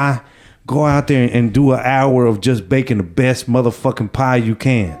best pie, go out there and do an hour of just baking the best motherfucking pie you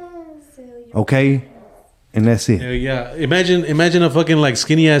can. Okay? And that's it. Yeah. Imagine a fucking like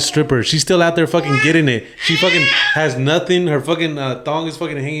skinny ass stripper. She's still out there fucking getting it. She fucking has nothing. Her fucking thong is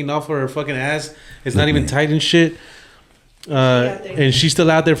fucking hanging off of her fucking ass. It's not even tight and shit. And she's still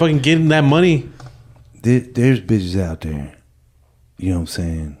out there fucking getting that money. There's bitches out there, you know what I'm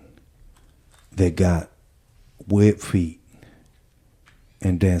saying, that got wet feet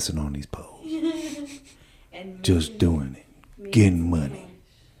and dancing on these poles. Just doing it. Getting money.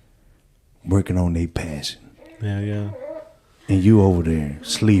 Working on their passion. Yeah. And you over there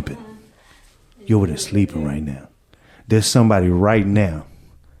sleeping. You over there sleeping right now. There's somebody right now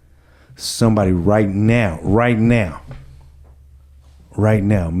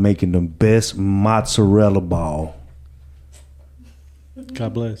making the best mozzarella ball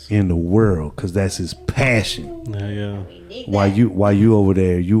God bless. in the world, because that's his passion. Yeah. While you over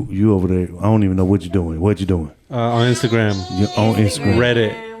there, you over there, I don't even know what you're doing. What you doing? On Instagram. You're on Instagram.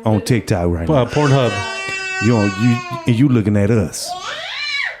 Reddit. On TikTok right now. Pornhub. You looking at us.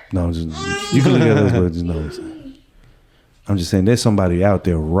 No, you can look at us, but just know what I'm saying. I'm just saying there's somebody out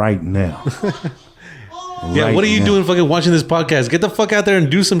there right now. Yeah, what are you doing fucking watching this podcast? Get the fuck out there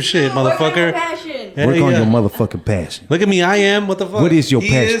and do some shit, motherfucker. Work on your motherfucking passion. Look at me, I am. What the fuck? What is your He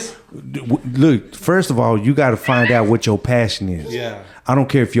passion? is? Look, first of all, you got to find out what your passion is. Yeah. I don't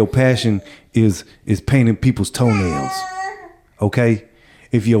care if your passion is painting people's toenails. Okay?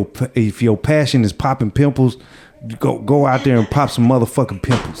 If your passion is popping pimples, go out there and pop some motherfucking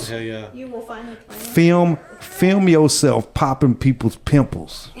pimples. Hell yeah. You will find it. Film yourself popping people's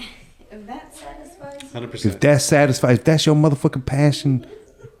pimples. If that satisfies 100%. If that satisfies, if that's your motherfucking passion,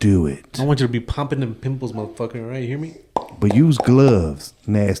 do it. I want you to be pumping them pimples, motherfucker. All right, you hear me? But use gloves,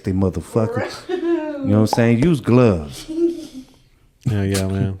 nasty motherfucker. You know what I'm saying? Use gloves. Yeah,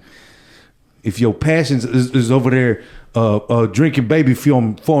 man. If your passion is over there drinking baby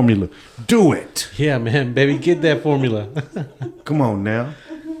formula, do it. Yeah, man, baby, get that formula. Come on now.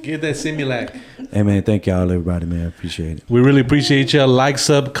 Get that Similac. Hey, man, thank y'all, everybody, man. Appreciate it. We really appreciate you. Like,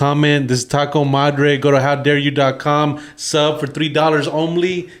 sub, comment. This is Taco Madre. Go to howdareyou.com. Sub for $3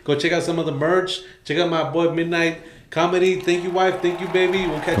 only. Go check out some of the merch. Check out my boy Midnight Comedy. Thank you, wife. Thank you, baby.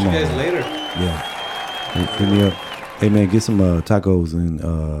 We'll catch you guys later. Yeah. Hit me up. Hey, man, get some tacos. And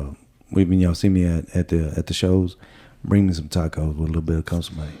when y'all see me at the shows, bring me some tacos with a little bit of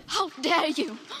consommé. How dare you!